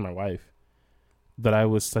 and even my wife, that I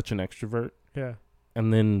was such an extrovert, Yeah.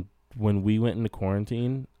 and then when we went into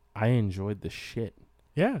quarantine, I enjoyed the shit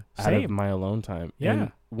Yeah. out of Same. my alone time. Yeah.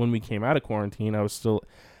 And when we came out of quarantine, I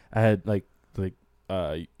had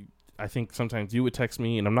I think sometimes you would text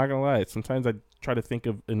me, and I'm not gonna lie, sometimes I'd try to think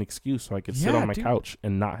of an excuse so I could sit Yeah, on my dude. couch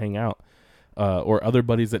and not hang out. Or other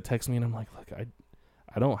buddies that text me, and I'm like, look,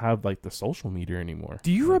 I don't have like the social media anymore.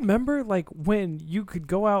 Do you Like, remember like when you could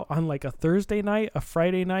go out on like a Thursday night, a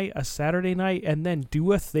Friday night, a Saturday night, and then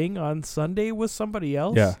do a thing on Sunday with somebody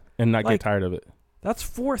else? Yeah, and not Like, get tired of it. That's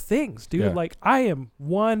 4 things, dude. Yeah. Like, I am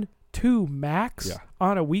one 2 max Yeah.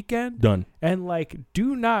 on a weekend. Done. And like,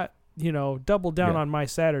 do not, double down Yeah. on my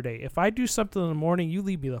Saturday. If I do something in the morning, you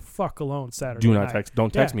leave me the fuck alone Saturday Do not night. text.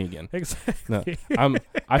 Don't text Yeah. me again. Exactly.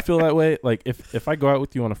 I feel that way. Like if I go out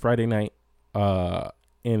with you on a Friday night,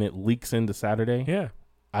 and it leaks into Saturday, Yeah.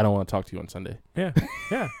 I don't want to talk to you on Sunday. Yeah.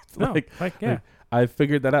 Yeah. No. Yeah. I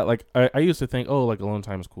figured that out. Like I used to think, oh, like alone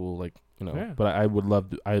time is cool, like Yeah. But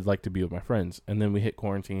I'd like to be with my friends. And then we hit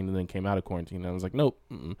quarantine, and then came out of quarantine, and I was like, nope,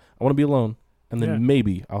 I want to be alone, and then Yeah.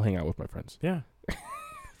 maybe I'll hang out with my friends. Yeah.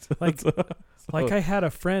 Like I had a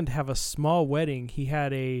friend have a small wedding. He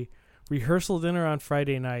had a rehearsal dinner on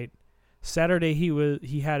Friday night. Saturday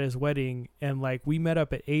he had his wedding, and like we met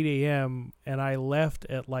up at 8 a.m. and I left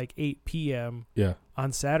at like 8 p.m. Yeah,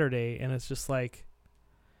 on Saturday, and it's just like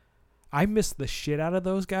I missed the shit out of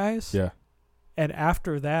those guys. yeah, And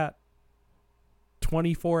after that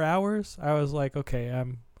 24 hours, I was like, okay,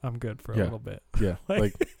 I'm good for a Yeah. little bit. yeah.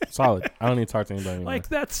 Like solid. I don't need to talk to anybody anymore. Like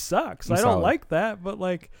that sucks. I'm I don't solid. like that, but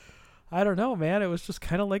like I don't know, man. It was just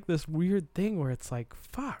kind of like this weird thing where it's like,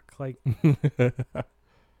 fuck, like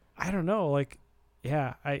I don't know, like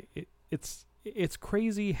yeah, it's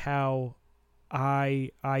crazy how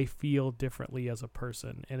I feel differently as a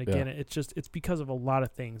person. And again, it's because of a lot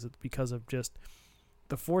of things. It's because of just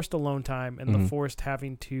the forced alone time and the forced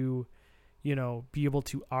having to, be able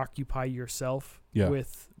to occupy yourself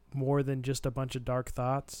with more than just a bunch of dark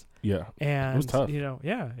thoughts. Yeah, And it was tough.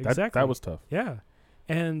 Yeah, exactly. That was tough. Yeah.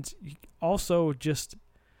 And also just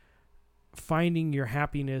finding your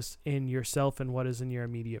happiness in yourself and what is in your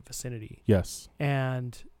immediate vicinity. Yes.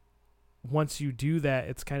 And once you do that,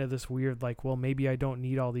 it's kind of this weird, like, well, maybe I don't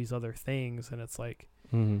need all these other things. And it's like,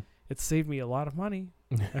 it saved me a lot of money.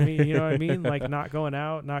 I mean, you know what I mean? Like not going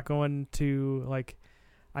out, not going to like,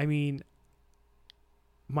 I mean,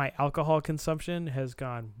 my alcohol consumption has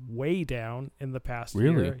gone way down in the past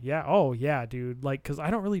year. Yeah. Oh yeah, dude. Like, cause I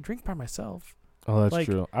don't really drink by myself. Oh, that's Like-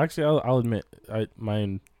 true. Actually, I'll admit,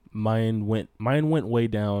 mine went way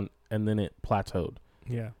down, and then it plateaued.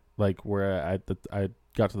 Yeah. Like where I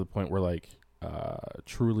got to the point where like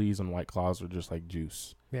Trulies and White Claws are just like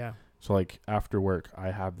juice. Yeah. So like after work, I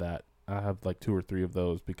have like 2 or 3 of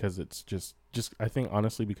those because it's just I think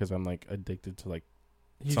honestly because I'm like addicted to like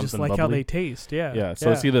You just something like how bubbly. they taste. Yeah. yeah.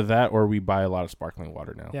 So it's either that or we buy a lot of sparkling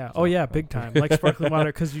water now. Yeah. So, Oh yeah, big time. Like sparkling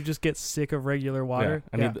water, because you just get sick of regular water.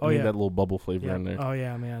 Yeah, I need that little bubble flavor Yeah. in there. Oh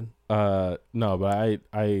yeah, man. No, but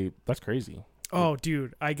I that's crazy. Oh,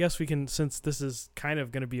 dude. I guess we can, since this is kind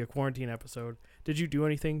of going to be a quarantine episode. Did you do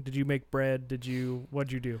anything? Did you make bread? What'd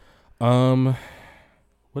you do?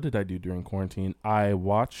 What did I do during quarantine? I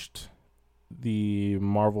watched the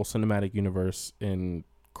Marvel Cinematic Universe in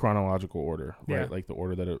chronological order, right? Yeah. Like the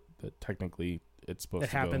order that technically it's supposed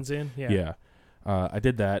It to happens go. in? Yeah. Yeah. I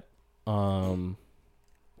did that.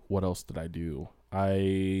 What else did I do?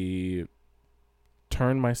 I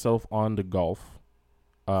turned myself on to golf.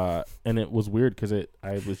 And it was weird because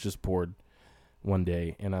I was just bored one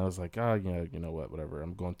day, and I was like, oh, yeah, you know what, whatever.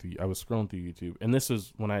 I was scrolling through YouTube, and this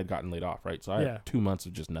was when I had gotten laid off, right? So I had 2 months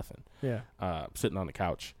of just nothing. Yeah. Sitting on the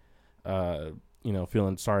couch,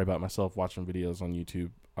 feeling sorry about myself, watching videos on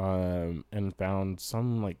YouTube, and found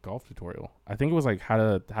some like golf tutorial. I think it was like how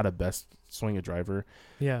to best swing a driver,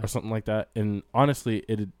 Yeah. or something like that. And honestly,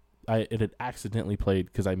 it had accidentally played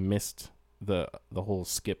because I missed the whole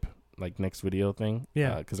skip like next video thing.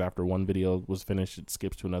 Yeah. Because after one video was finished, it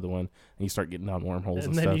skips to another one, and you start getting down wormholes and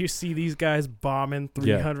And then stuff. you see these guys bombing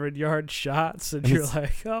 300-yard shots, and you're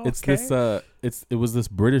like, oh, It's okay. this it was this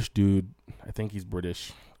British dude. I think he's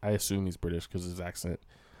British. I assume he's British because his accent.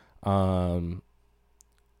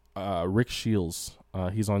 Rick Shields.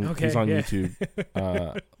 He's on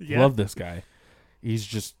YouTube. Yeah. Love this guy. He's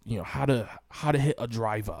just how to hit a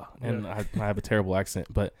driver, and Yeah. I have a terrible accent,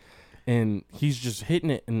 and he's just hitting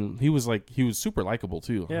it, and he was super likable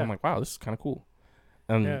too. Yeah. I'm like, wow, this is kind of cool.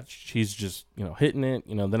 And she's just hitting it.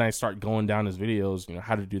 Then I start going down his videos.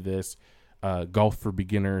 How to do this. Golf for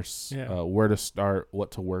beginners, where to start,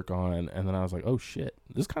 what to work on, and then I was like, oh shit,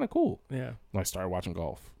 this is kind of cool. Yeah. And I started watching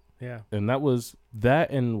golf, Yeah. and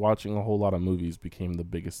and watching a whole lot of movies became the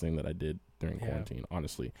biggest thing that I did during Yeah. quarantine,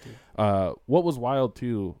 honestly. Dude. What was wild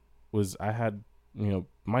too was I had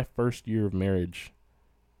my first year of marriage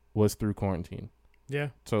was through quarantine, Yeah.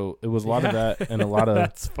 so it was a lot of that and a lot of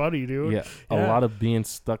That's funny, dude. a lot of being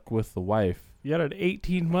stuck with the wife. You had an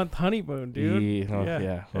 18-month honeymoon, dude.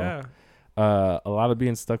 Yeah. A lot of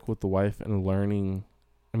being stuck with the wife and learning.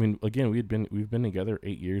 I mean, again, we've been together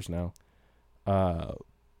 8 years now,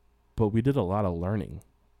 but we did a lot of learning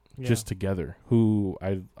just together.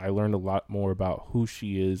 I learned a lot more about who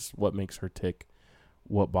she is, what makes her tick,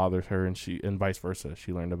 what bothers her, and vice versa.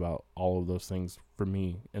 She learned about all of those things from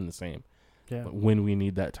me, and the same. Yeah. When we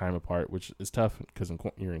need that time apart, which is tough because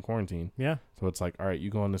you're in quarantine. Yeah. So it's like, all right, you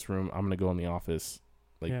go in this room, I'm gonna go in the office.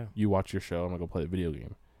 Like, you watch your show, I'm gonna go play a video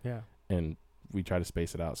game. Yeah. And we try to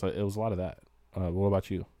space it out. So it was a lot of that. What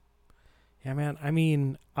about you? Yeah, man. I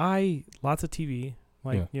mean, lots of TV,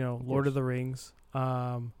 like, Lord of the Rings.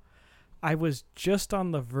 I was just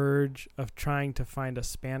on the verge of trying to find a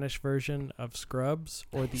Spanish version of Scrubs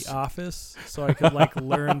or The Office so I could like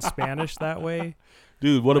learn Spanish that way.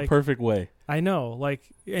 Dude, what a perfect way. I know, like,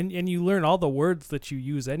 and you learn all the words that you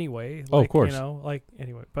use anyway. Like, of course.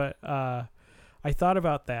 Anyway, but I thought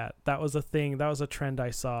about that. That was a thing. That was a trend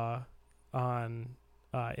I saw on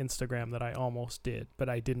Instagram that I almost did, but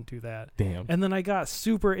I didn't do that. Damn. And then I got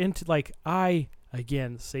super into, like,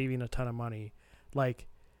 again, saving a ton of money. Like,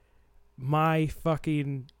 my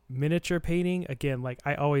fucking miniature painting, again, like,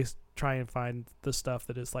 I always try and find the stuff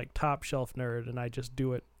that is, like, top shelf nerd, and I just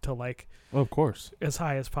do it to, like, of course, as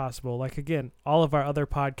high as possible. Like, again, all of our other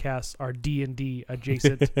podcasts are D&D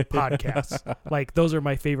adjacent podcasts. Like, those are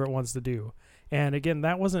my favorite ones to do. And again,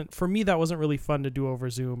 that wasn't really fun to do over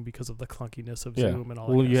Zoom because of the clunkiness of Zoom and all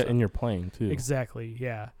that. Well, yeah, stuff. and you're playing too. Exactly,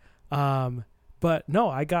 yeah. But no,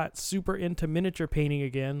 I got super into miniature painting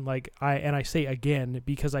again. Like, I say again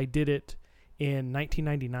because I did it in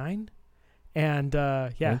 1999, and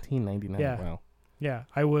 1999. Yeah. Wow. Yeah,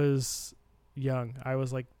 I was young. I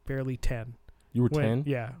was like barely 10. You were 10?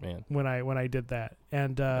 Yeah, man. When I did that,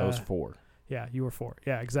 and I was 4. Yeah, you were 4.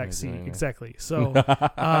 Yeah, exactly. See, exactly. So,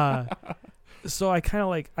 so I kind of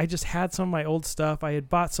like, I just had some of my old stuff. I had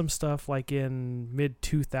bought some stuff like in mid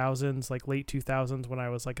 2000s, like late 2000s when I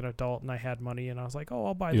was like an adult and I had money, and I was like, oh,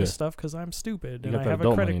 I'll buy this stuff because I'm stupid and I have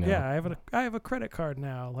a credit. Yeah, I have a credit card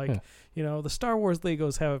now. Like, the Star Wars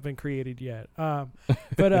Legos haven't been created yet.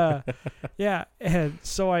 But yeah, and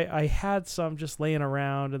so I had some just laying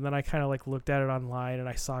around, and then I kind of like looked at it online and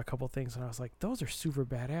I saw a couple things and I was like, those are super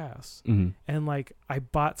badass. Mm-hmm. And like I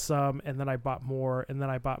bought some, and then I bought more, and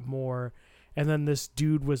then I bought more. And then this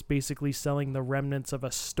dude was basically selling the remnants of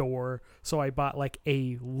a store. So I bought like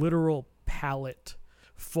a literal pallet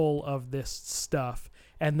full of this stuff.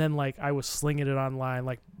 And then like I was slinging it online,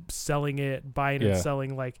 like selling it, buying it,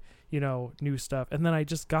 selling like, new stuff. And then I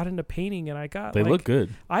just got into painting, and I got They look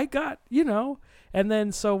good. I got, and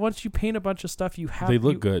then so once you paint a bunch of stuff, they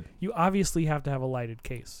look good. You obviously have to have a lighted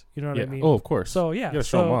case. You know what I mean? Oh, of course. So yeah,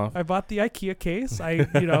 show 'em off. I bought the IKEA case. I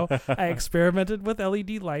I experimented with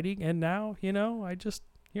LED lighting, and now I just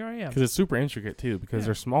here I am. Because it's super intricate too. Because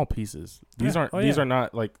they're small pieces. These aren't. These are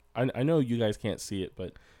not like. I know you guys can't see it,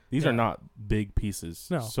 but these are not big pieces.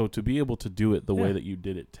 No. So to be able to do it the way that you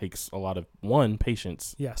did it takes a lot of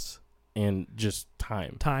patience. Yes. And just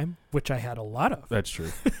time. Time, which I had a lot of. That's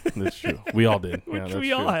true. That's true. We all did. Which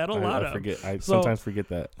we all had a lot of. I sometimes forget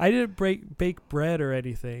that. I didn't bake bread or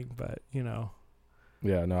anything, but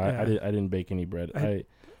Yeah, no, I didn't bake any bread. I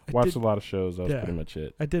watched a lot of shows. That was pretty much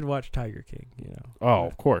it. I did watch Tiger King. Oh,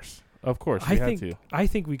 of course. Of course. I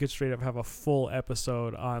think we could straight up have a full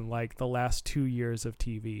episode on like the last 2 years of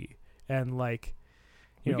TV, and like.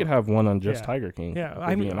 We could have one on just Tiger King. Yeah,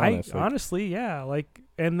 I mean, honestly, yeah, like,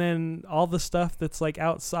 and then all the stuff that's like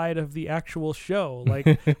outside of the actual show,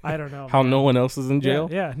 like, I don't know. How no one else is in jail?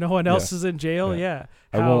 Yeah, no one else is in jail. Yeah.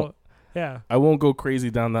 I won't go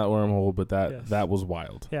crazy down that wormhole, but that was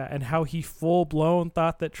wild. Yeah, and how he full blown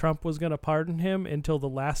thought that Trump was going to pardon him until the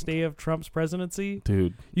last day of Trump's presidency.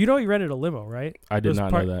 Dude, he rented a limo, right? I did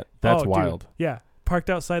not know that. That's wild. Dude, yeah,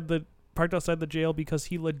 parked outside the jail because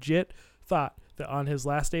he legit thought that on his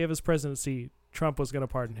last day of his presidency, Trump was going to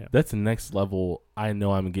pardon him. That's the next level. I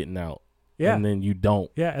know I'm getting out. Yeah. And then you don't.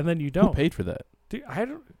 Yeah, and then you don't. Who paid for that? Dude,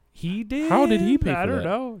 he did. How did he pay for that? I don't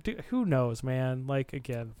know. Dude, who knows, man? Like,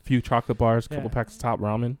 again. A few chocolate bars, a couple packs of top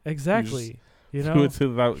ramen. Exactly. Threw it to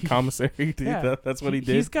the commissary, dude. Yeah, that's what he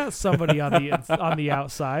did. He's got somebody on the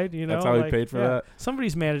outside, That's how he paid for that.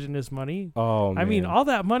 Somebody's managing his money. Oh, man. I mean, all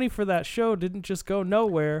that money for that show didn't just go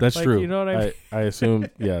nowhere. That's true. You know what I mean? I assume,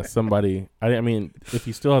 somebody. I mean, if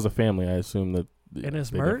he still has a family, I assume that. And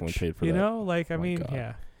his merch, paid for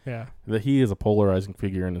that. Yeah. That he is a polarizing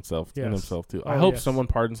figure in himself too. I hope someone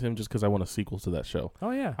pardons him just because I want a sequel to that show.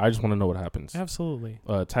 Oh yeah. I just want to know what happens. Absolutely.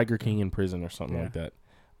 Tiger King in prison or something like that.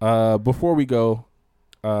 Before we go,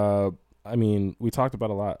 I mean, we talked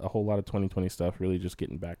about a whole lot of 2020 stuff. Really, just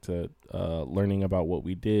getting back to learning about what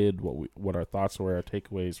we did, what our thoughts were, our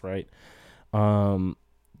takeaways, right?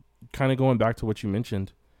 Kind of going back to what you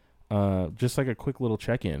mentioned, just like a quick little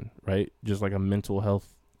check-in, right? Just like a mental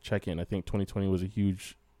health check-in. I think 2020 was a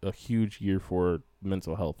huge year for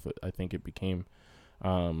mental health. I think it became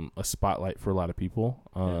a spotlight for a lot of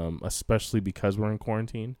people, especially because we're in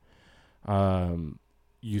quarantine.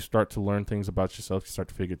 You start to learn things about yourself. You start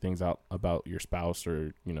to figure things out about your spouse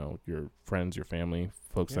or, you know, your friends, your family,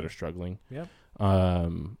 folks that are struggling. Yeah.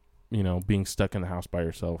 You know, being stuck in the house by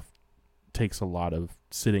yourself takes a lot of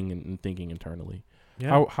sitting and thinking internally.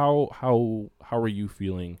 Yeah. How are you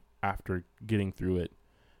feeling after getting through it?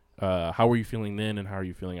 How were you feeling then, and how are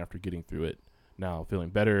you feeling after getting through it now?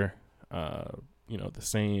 Feeling better? You know, the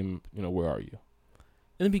same? You know, where are you?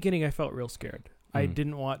 In the beginning, I felt real scared. I Mm.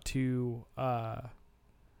 didn't want to.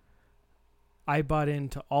 I bought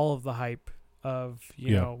into all of the hype of,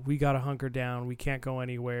 you know, we got to hunker down. We can't go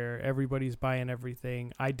anywhere. Everybody's buying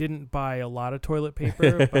everything. I didn't buy a lot of toilet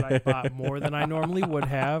paper, but I bought more than I normally would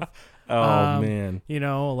have. Oh, man. You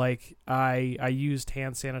know, like I used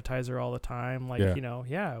hand sanitizer all the time. Like, you know,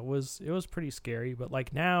 it was pretty scary. But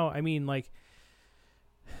like now, I mean, like,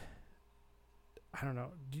 I don't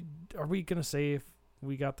know. Are we going to say if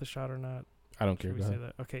we got the shot or not? I don't care. Should we say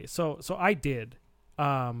that? Okay. So I did.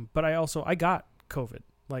 But I got COVID.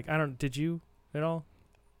 Like, did you at all?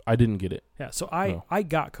 I didn't get it. Yeah. So I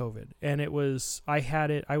got COVID, and I had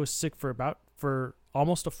it. I was sick for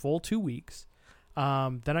almost a full 2 weeks.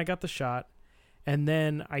 Then I got the shot, and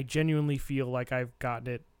then I genuinely feel like I've gotten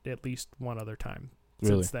it at least one other time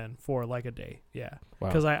since then for like a day. Yeah. Wow.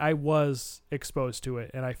 Because I was exposed to it,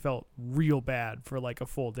 and I felt real bad for like a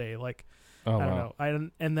full day. Like, I don't know.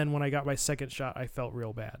 And then when I got my second shot, I felt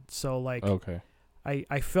real bad. So like, okay.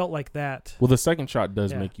 I felt like that. Well, the second shot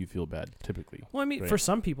does make you feel bad, typically. Well, I mean, for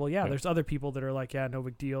some people, there's other people that are like, yeah, no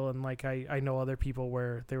big deal. And like, I know other people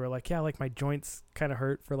where they were like, yeah, like my joints kind of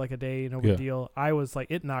hurt for like a day, no big deal. I was like,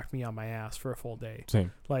 it knocked me on my ass for a full day.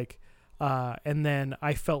 Same. Like, and then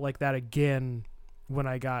I felt like that again when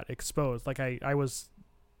I got exposed. Like I was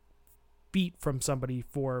beat from somebody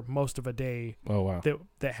for most of a day. Oh, wow.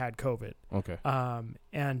 That had COVID. Okay.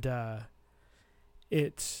 And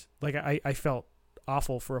it's like, I felt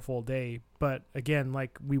awful for a full day, but again,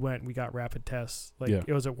 like we got rapid tests, like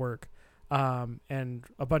it was at work, and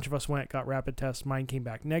a bunch of us got rapid tests. Mine came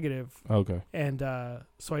back negative. Okay. And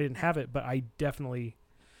so I didn't have it, but I definitely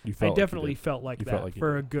felt like that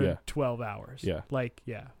for a good 12 hours. Yeah. Like,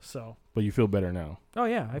 so. But you feel better now. Oh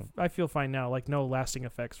yeah, I feel fine now. Like, no lasting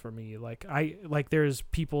effects for me. Like there's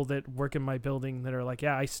people that work in my building that are like,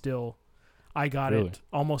 yeah, I got it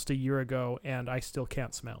almost a year ago, and I still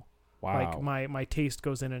can't smell. Wow. Like my taste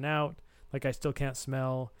goes in and out. Like, I still can't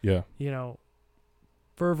smell. Yeah. You know,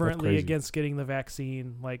 fervently against getting the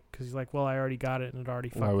vaccine. Like, because he's like, well, I already got it and it already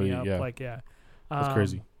fucked me up. Yeah. Like, that's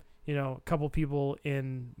crazy. You know, a couple people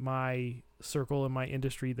in my circle, in my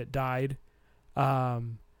industry that died.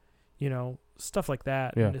 You know, stuff like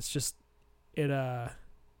that. Yeah. And it's just,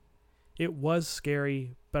 it was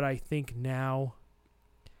scary, but I think now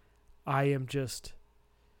I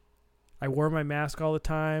wore my mask all the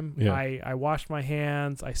time. Yeah. I washed my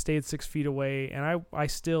hands. I stayed 6 feet away. And I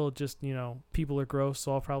still just, you know, people are gross,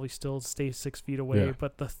 so I'll probably still stay 6 feet away. Yeah.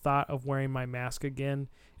 But the thought of wearing my mask again,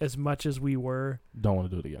 as much as we were, don't want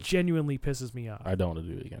to do it again. Genuinely pisses me off. I don't want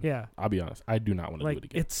to do it again. Yeah. I'll be honest. I do not want to do it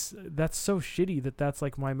again. That's so shitty that's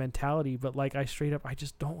like my mentality. But like, I straight up, I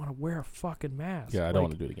just don't want to wear a fucking mask. Yeah, I don't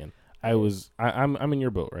want to do it again. I'm in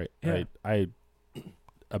your boat, right? Yeah. I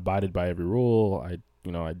abided by every rule. I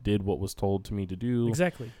did what was told to me to do.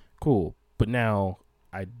 Exactly. Cool. But now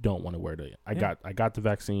I don't want to wear it. I got the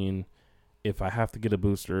vaccine. If I have to get a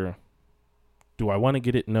booster, do I want to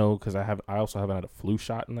get it? No, because I also haven't had a flu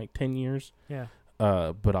shot in like 10 years. Yeah.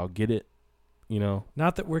 But I'll get it, you know.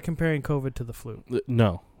 Not that we're comparing COVID to the flu.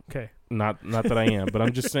 No. Okay. Not that I am, but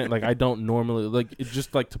I'm just saying, like, I don't normally, like, it's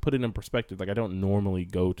just like to put it in perspective, like, I don't normally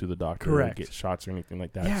go to the doctor or get shots or anything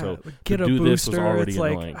like that. Yeah, so get to a do booster, this was already it's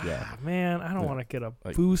like, annoying. Yeah. Man, I don't want to get a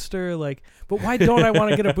booster. Like, but why don't I want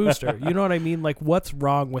to get a booster? You know what I mean? Like, what's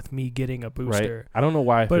wrong with me getting a booster? Right. I don't know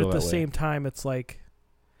why I feel that way. But at the same time, it's like,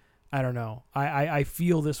 I don't know. I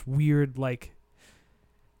feel this weird, like,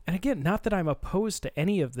 and again, not that I'm opposed to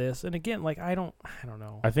any of this. And again, like, I don't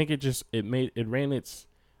know. I think it ran its,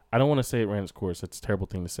 I don't want to say it ran its course. That's a terrible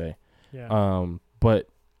thing to say. Yeah. But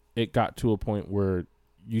it got to a point where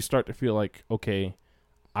you start to feel like, okay,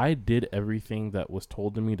 I did everything that was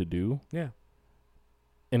told to me to do. Yeah.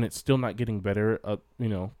 And it's still not getting better.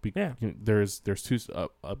 There's two.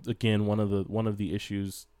 Again, one of the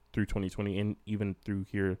issues through 2020 and even through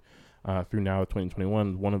here, through now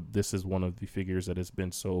 2021. This is one of the figures that has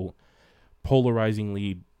been so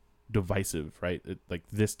polarizingly divisive, right? Like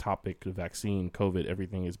this topic, the vaccine, COVID,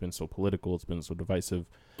 everything has been so political. It's been so divisive.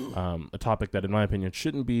 A topic that, in my opinion,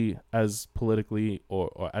 shouldn't be as politically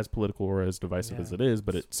or as political or as divisive as it is,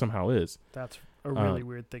 but it somehow is. That's a really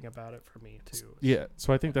weird thing about it for me too. Yeah.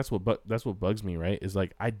 So I think that's what bugs me, right? Is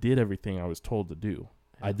like I did everything I was told to do.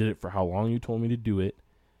 Yeah. I did it for how long you told me to do it.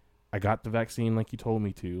 I got the vaccine like you told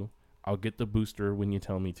me to. I'll get the booster when you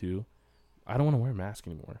tell me to. I don't want to wear a mask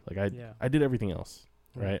anymore. Like I did everything else.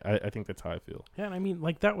 Right. I think that's how I feel. Yeah. And I mean,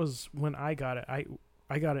 like that was when I got it.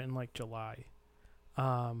 I got it in like July.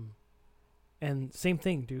 And same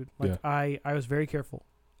thing, dude. Like I was very careful.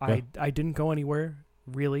 I didn't go anywhere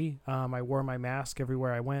really. I wore my mask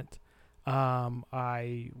everywhere I went.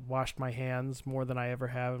 I washed my hands more than I ever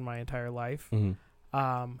have in my entire life. Mm-hmm.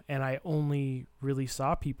 And I only really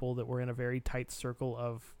saw people that were in a very tight circle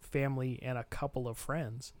of family and a couple of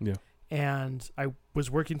friends. Yeah. And I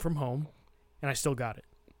was working from home and I still got it.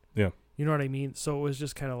 Yeah. You know what I mean? So it was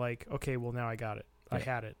just kind of like, okay, well now I got it. Yeah. I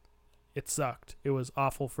had it. It sucked. It was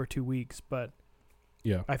awful for 2 weeks, but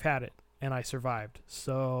I've had it and I survived.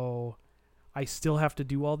 So I still have to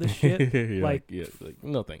do all this shit. like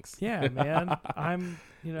no thanks. Yeah, man. I'm,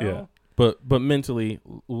 Yeah. But mentally,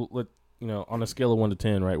 on a scale of 1 to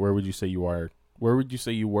 10, right? Where would you say you are? Where would you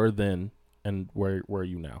say you were then, and where are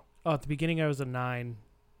you now? Oh, at the beginning I was a 9.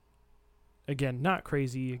 Again, not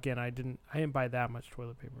crazy. Again, I didn't buy that much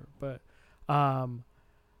toilet paper, but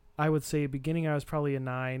I would say beginning I was probably a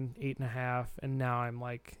 9, 8.5, and now I'm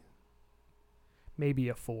like maybe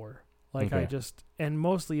a 4. Like I just, and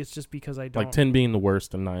mostly it's just because I don't, like 10 being the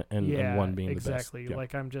worst and 9 and 1 being the best. Exactly. Yeah.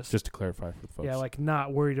 Like I'm just to clarify for the folks. Yeah, like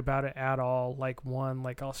not worried about it at all. Like 1,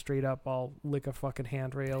 like I'll lick a fucking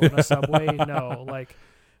handrail in a subway. No, like,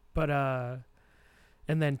 but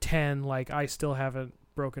and then 10, like I still haven't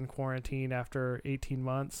broken quarantine after 18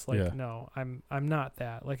 months. Like no, I'm not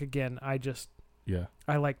that. Like again, I just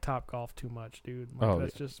I like Topgolf too much, dude. Like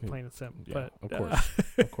that's just plain and simple. Yeah, but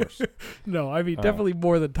of course. No, I mean definitely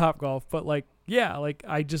more than Topgolf, but like like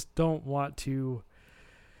I just don't want to,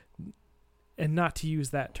 and not to use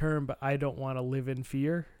that term, but I don't want to live in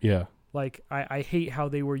fear. Yeah. Like I hate how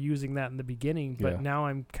they were using that in the beginning, but now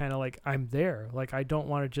I'm kind of like I'm there. Like I don't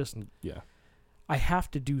want to just I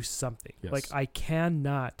have to do something. Yes. Like I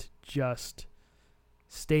cannot just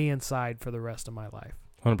stay inside for the rest of my life.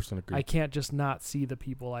 100% agree. I can't just not see the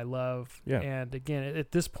people I love. Yeah. And again,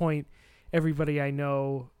 at this point, everybody I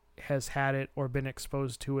know has had it or been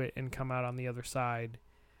exposed to it and come out on the other side.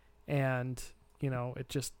 And, it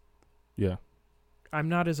just... Yeah. I'm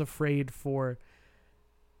not as afraid for...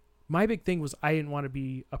 My big thing was I didn't want to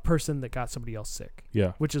be a person that got somebody else sick.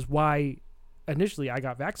 Yeah. Which is why initially I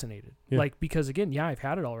got vaccinated. Yeah. Like, because again, I've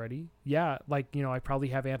had it already. Yeah. Like, I probably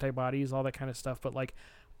have antibodies, all that kind of stuff. But like...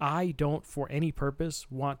 I don't, for any purpose,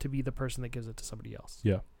 want to be the person that gives it to somebody else.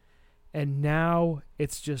 Yeah. And now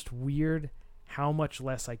it's just weird how much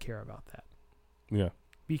less I care about that. Yeah.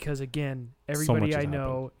 Because again, everybody I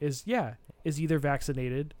know is either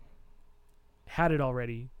vaccinated, had it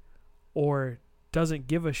already, or doesn't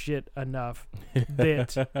give a shit enough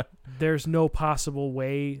that there's no possible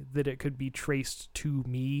way that it could be traced to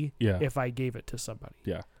me if I gave it to somebody.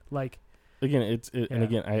 Yeah. Like again, and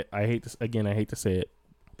again, I hate to say it.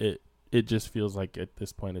 It just feels like at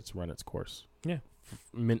this point it's run its course. Yeah.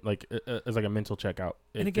 It's like a mental checkout.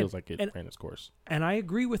 It feels like it ran its course. And I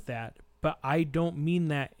agree with that, but I don't mean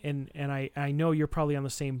that, and I know you're probably on the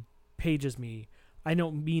same page as me. I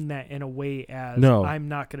don't mean that in a way as I'm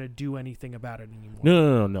not going to do anything about it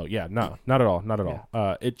anymore. No. Yeah, no, not at all. Not at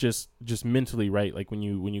all. It just mentally, right? Like when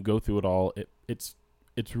you go through it all, it's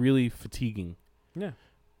really fatiguing. Yeah.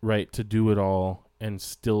 Right, to do it all and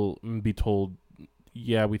still be told,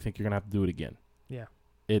 yeah, we think you're gonna have to do it again. Yeah,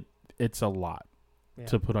 it's a lot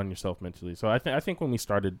to put on yourself mentally. So I think when we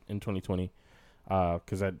started in 2020,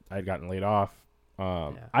 because I'd gotten laid off,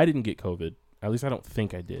 I didn't get COVID. At least I don't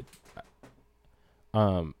think I did.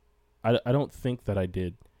 I don't think that I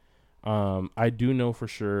did. I do know for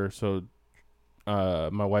sure. So,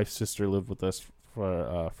 my wife's sister lived with us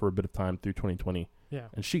for a bit of time through 2020. Yeah,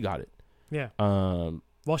 and she got it. Yeah.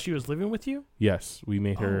 While she was living with you? Yes, we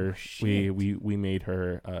made her. We made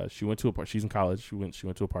her. She went to a party. She's in college. She went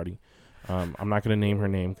to a party. I'm not going to name her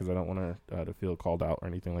name because I don't want her to feel called out or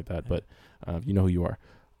anything like that. But you know who you are.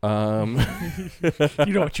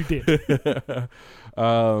 You know what you did.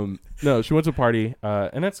 No, she went to a party,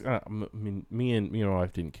 and that's. I mean, me and my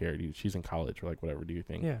wife didn't care. Dude. She's in college or like whatever. Do you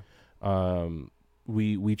think? Yeah.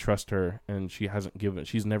 We trust her, and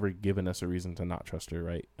she's never given us a reason to not trust her,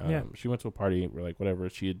 right? She went to a party, we're like, whatever.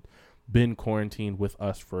 She had been quarantined with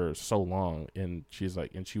us for so long, and she's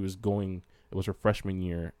like, and she was going It was her freshman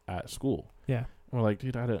year at school. Yeah. And we're like,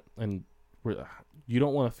 dude, you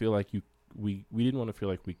don't want to feel like we didn't want to feel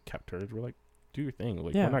like we kept her. We're like, do your thing.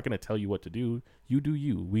 Like, we're not going to tell you what to do. You do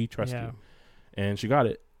you. We trust you. And she got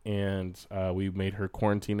it. And we made her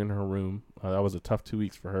quarantine in her room. That was a tough 2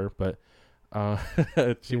 weeks for her, but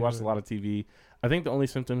she watched a lot of TV. I think the only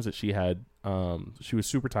symptoms that she had, she was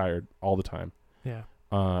super tired all the time. Yeah.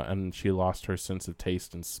 And she lost her sense of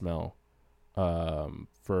taste and smell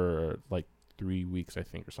for like 3 weeks, I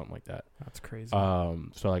think, or something like that. That's crazy. So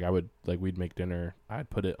like we'd make dinner. I'd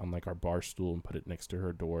put it on like our bar stool and put it next to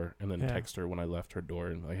her door, and then text her when I left her door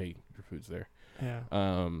and like, hey, your food's there.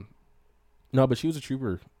 Yeah. No, but she was a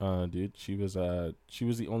trooper, dude. She was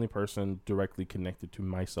the only person directly connected to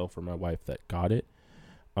myself or my wife that got it.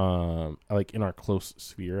 Like in our close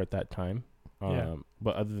sphere at that time.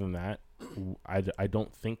 But other than that, I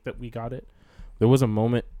don't think that we got it. There was a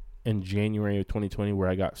moment in January of 2020 where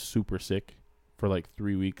I got super sick for like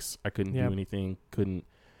 3 weeks. I couldn't do anything.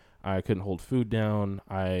 I couldn't hold food down.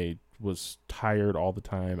 I was tired all the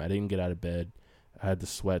time. I didn't get out of bed. I had the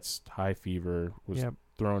sweats, high fever, was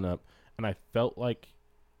thrown up. And I felt like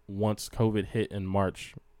once COVID hit in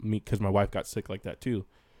March, because my wife got sick like that too.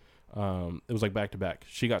 It was like back to back.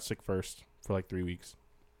 She got sick first for like 3 weeks.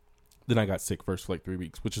 Then I got sick first for like 3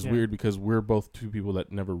 weeks, which is weird because we're both two people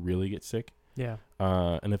that never really get sick. Yeah.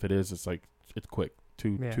 And if it is, it's like, it's quick.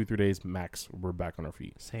 2-3 days max, we're back on our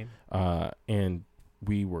feet. Same. And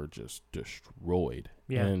we were just destroyed.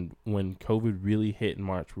 Yeah. And when COVID really hit in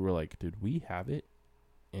March, we were like, did we have it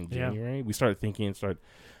in January? Yeah. We started thinking and started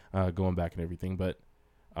going back and everything. But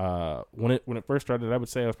when it first started, I would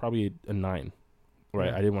say I was probably a 9. Right.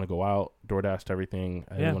 Yeah. I didn't want to go out, DoorDashed everything.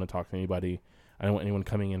 I didn't want to talk to anybody. I didn't want anyone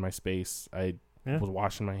coming in my space. I was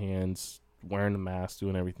washing my hands, wearing a mask,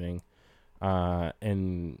 doing everything.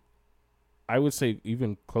 And I would say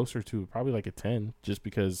even closer to probably like a 10, just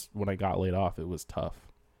because when I got laid off, it was tough.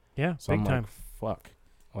 Yeah, so big I'm time. Like, fuck.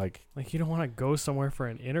 Like you don't want to go somewhere for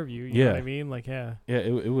an interview. You know what I mean? Like, yeah,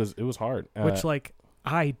 it was hard. Which like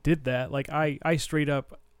I did that. Like I straight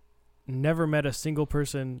up never met a single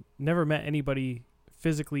person, never met anybody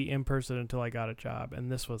physically in person until I got a job.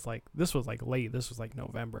 And this was like late. This was like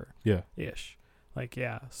November. Yeah. Ish. Like,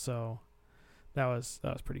 yeah. So that was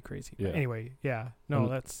pretty crazy. Yeah. But anyway, yeah.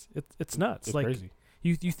 No, it's nuts. It's like crazy.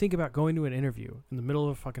 You think about going to an interview in the middle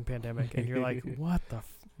of a fucking pandemic and you're like, what?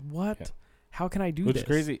 Yeah. How can I do this? Which is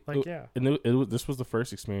crazy. Like, And this was the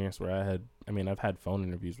first experience where I've had phone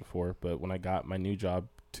interviews before, but when I got my new job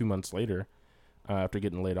 2 months later, after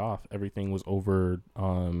getting laid off, everything was over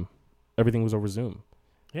Zoom.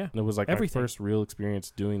 Yeah. And it was like my first real experience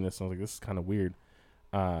doing this. And I was like, this is kind of weird.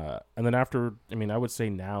 And then after, I would say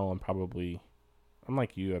now I'm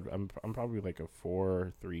like you. I'm probably like a 4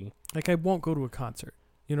 or 3. Like I won't go to a concert.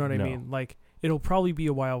 You know what I mean? Like it'll probably be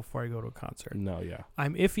a while before I go to a concert. No, yeah.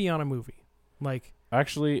 I'm iffy on a movie. Like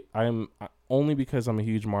actually, I'm only because I'm a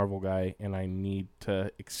huge Marvel guy and I need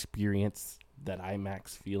to experience that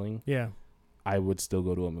IMAX feeling. Yeah. I would still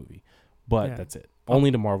go to a movie, but that's it.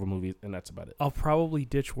 Only the Marvel movies, and that's about it. I'll probably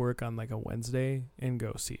ditch work on like a Wednesday and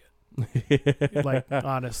go see it. Like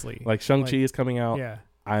honestly, like Shang-Chi is coming out. Yeah.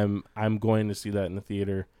 I'm going to see that in the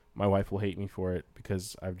theater. My wife will hate me for it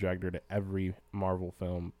because I've dragged her to every Marvel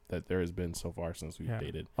film that there has been so far since we've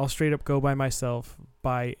dated. I'll straight up go by myself,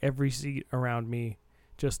 buy every seat around me,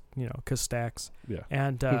 just, 'cause stacks. Yeah.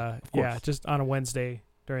 And, just on a Wednesday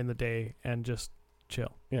during the day and just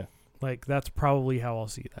chill. Yeah. Like, that's probably how I'll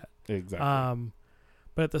see that. Exactly.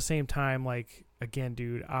 But at the same time, like, again,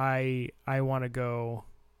 dude, I want to go...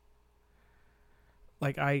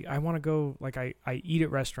 Like I want to go. Like I eat at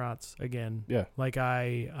restaurants again. Yeah. Like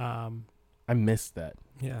I miss that.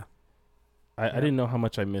 Yeah. I didn't know how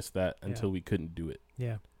much I missed that until we couldn't do it.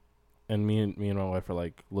 Yeah. And me and my wife are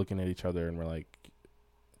like looking at each other and we're like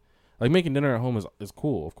making dinner at home is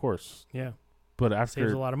cool, of course. Yeah. But after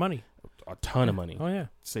saves a lot of money. A ton of money. Oh yeah. It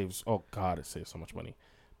saves so much money.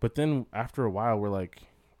 But then after a while we're like,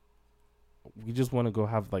 we just want to go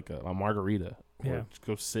have like a margarita or just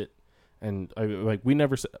go sit. And we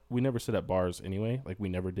never sit at bars anyway. Like we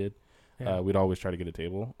never did. Yeah. We'd always try to get a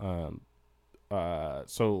table.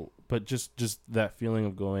 But just that feeling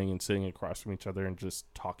of going and sitting across from each other and just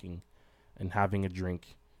talking, and having a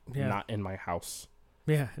drink, not in my house.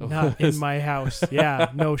 Yeah, not in my house.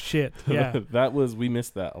 Yeah, no shit. Yeah, we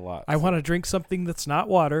missed that a lot. I want to drink something that's not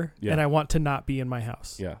water, and I want to not be in my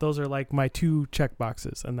house. Yeah, those are like my 2 check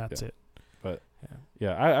boxes, and that's it. But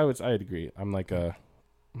I'd agree. I'm like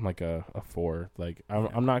like a 4. Like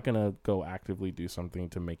I'm not gonna go actively do something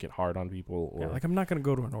to make it hard on people. Or like I'm not gonna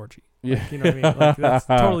go to an orgy. Yeah, Like, you know what I mean? Like, that's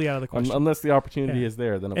totally out of the question. Unless the opportunity is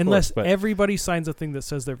there, then unless course. But everybody signs a thing that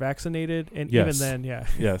says they're vaccinated, and Yes. even then, yeah.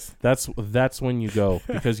 yes, that's when you go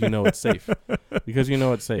because you know it's safe. Because you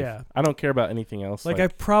know it's safe. Yeah. I don't care about anything else. Like I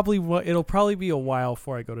probably it'll probably be a while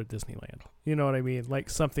before I go to Disneyland. You know what I mean? Like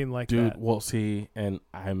something like dude, that. well, see, and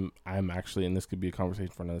I'm actually, and this could be a conversation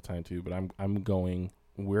for another time too. But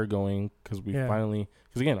we're going because we finally,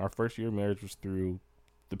 because again, our first year of marriage was through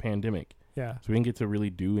the pandemic. Yeah. So we didn't get to really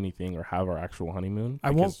do anything or have our actual honeymoon.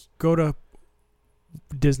 I won't go to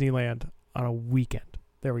Disneyland on a weekend.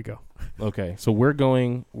 There we go. Okay, so we're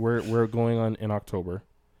going on in October.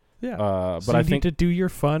 Yeah. But so I you think need to do your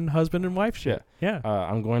fun husband and wife shit. Yeah.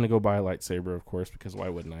 I'm going to go buy a lightsaber, of course, because why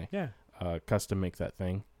wouldn't I? Yeah. Custom make that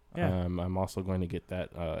thing. Yeah. I'm also going to get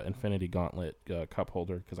that Infinity Gauntlet cup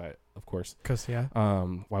holder because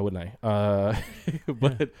why wouldn't I?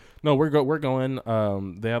 But no, we're going.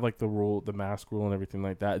 They have like the mask rule and everything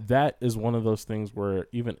like that. That is one of those things where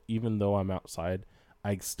even though I'm outside,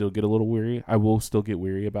 I still get a little weary. I will still get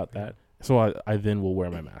weary about that. So I then will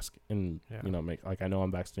wear my mask and make like I know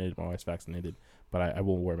I'm vaccinated. My wife's vaccinated. But I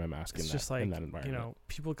will wear my mask in that environment. You know,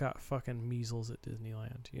 people got fucking measles at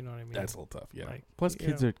Disneyland. You know what I mean? That's a little tough, yeah. Like, plus,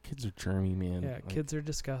 kids are germy, man. Yeah, like, kids are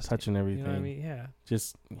disgusting. Touching everything. You know what I mean? Yeah.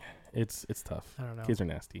 Just, it's tough. I don't know. Kids are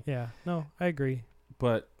nasty. Yeah. No, I agree.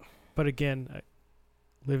 But again,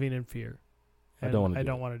 living in fear. I don't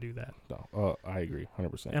want to do that. No, I agree,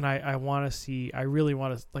 100%. And I want to see. I really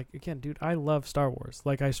want to like again, dude. I love Star Wars.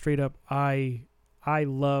 Like I straight up, I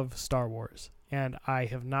love Star Wars. And I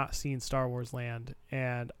have not seen Star Wars Land,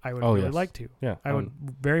 and I would really like to. Yeah, I would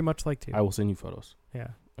very much like to. I will send you photos. Yeah,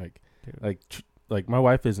 like my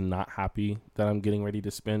wife is not happy that I'm getting ready to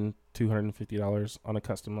spend $250 on a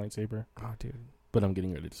custom lightsaber. Oh, dude! But I'm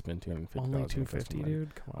getting ready to spend $250. Only $250,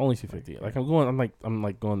 dude. Come on. Only $250. Like I'm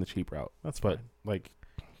going the cheap route. That's but fine.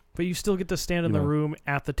 But you still get to stand in the room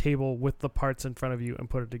at the table with the parts in front of you and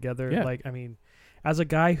put it together. Yeah. Like I mean, as a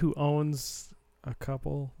guy who owns a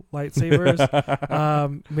couple lightsabers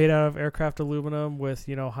made out of aircraft aluminum with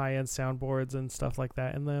high-end soundboards and stuff like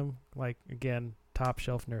that in them, like again top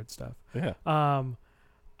shelf nerd stuff.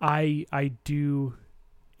 I do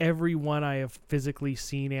every one I have physically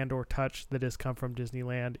seen and or touched that has come from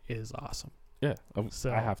Disneyland is awesome.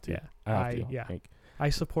 So I have to. I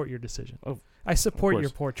support your decision. I Of support your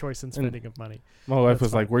poor choice in spending of money. My wife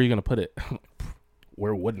was like, where are you gonna put it?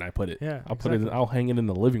 Where wouldn't I put it? Yeah, I'll put it. I'll hang it in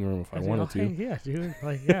the living room if I wanted to. Yeah, dude.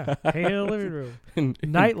 Like, yeah, hang it in the living room.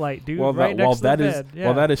 Nightlight, dude. While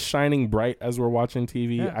that is shining bright as we're watching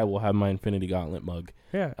TV, I will have my Infinity Gauntlet mug.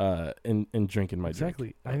 Yeah. And drinking my drink.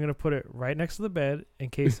 Exactly. I'm gonna put it right next to the bed in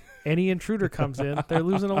case any intruder comes in. They're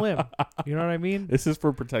losing a limb. You know what I mean? This is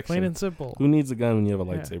for protection. Plain and simple. Who needs a gun when you have a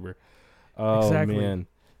lightsaber? Oh exactly. Man,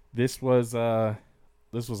 this was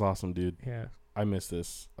awesome, dude. Yeah. I miss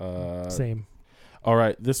this. Same. All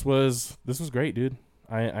right, this was great, dude.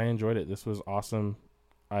 I enjoyed it. This was awesome.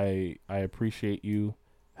 I appreciate you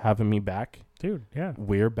having me back, dude. Yeah,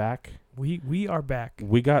 we're back. We are back.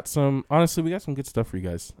 We got some good stuff for you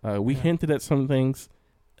guys. We hinted at some things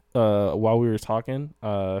while we were talking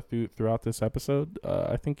throughout this episode.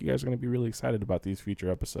 I think you guys are going to be really excited about these future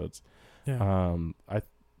episodes. Yeah. I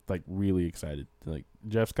really excited. Like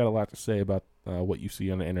Jeff's got a lot to say about what you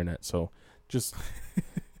see on the internet. So just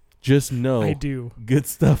know I do. Good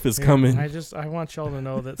stuff is coming. I want y'all to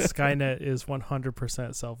know that Skynet is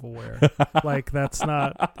 100% self-aware. Like it's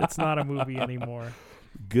not a movie anymore.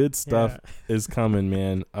 Good stuff is coming,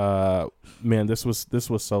 man. Man, this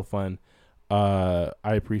was so fun. I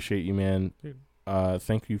appreciate you, man. Dude.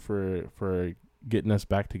 Thank you for getting us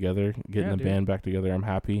back together, getting the band back together. I'm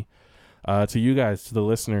happy. To you guys, to the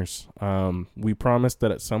listeners, we promised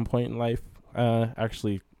that at some point in life,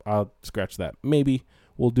 actually, I'll scratch that. Maybe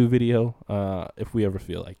we'll do video if we ever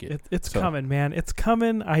feel like it. It's coming, man. It's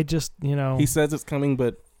coming. I just, He says it's coming,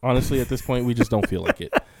 but honestly, at this point, we just don't feel like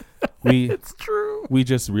it. It's true. We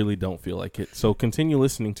just really don't feel like it. So continue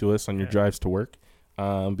listening to us on your drives to work,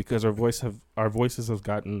 because our voices have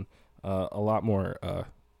gotten a lot more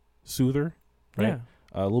soother, right? Yeah.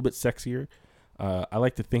 A little bit sexier. I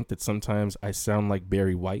like to think that sometimes I sound like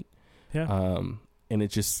Barry White. Yeah. And it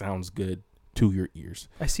just sounds good to your ears.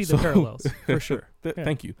 I see the parallels for sure.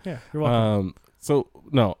 Thank you. Yeah, you're welcome.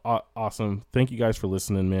 Awesome. Thank you guys for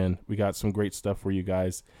listening, man. We got some great stuff for you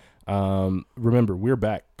guys. Remember, we're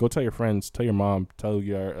back. Go tell your friends, tell your mom, tell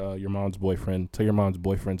your mom's boyfriend, tell your mom's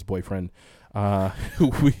boyfriend's boyfriend.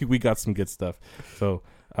 We got some good stuff. So,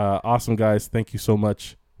 awesome guys. Thank you so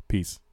much. Peace.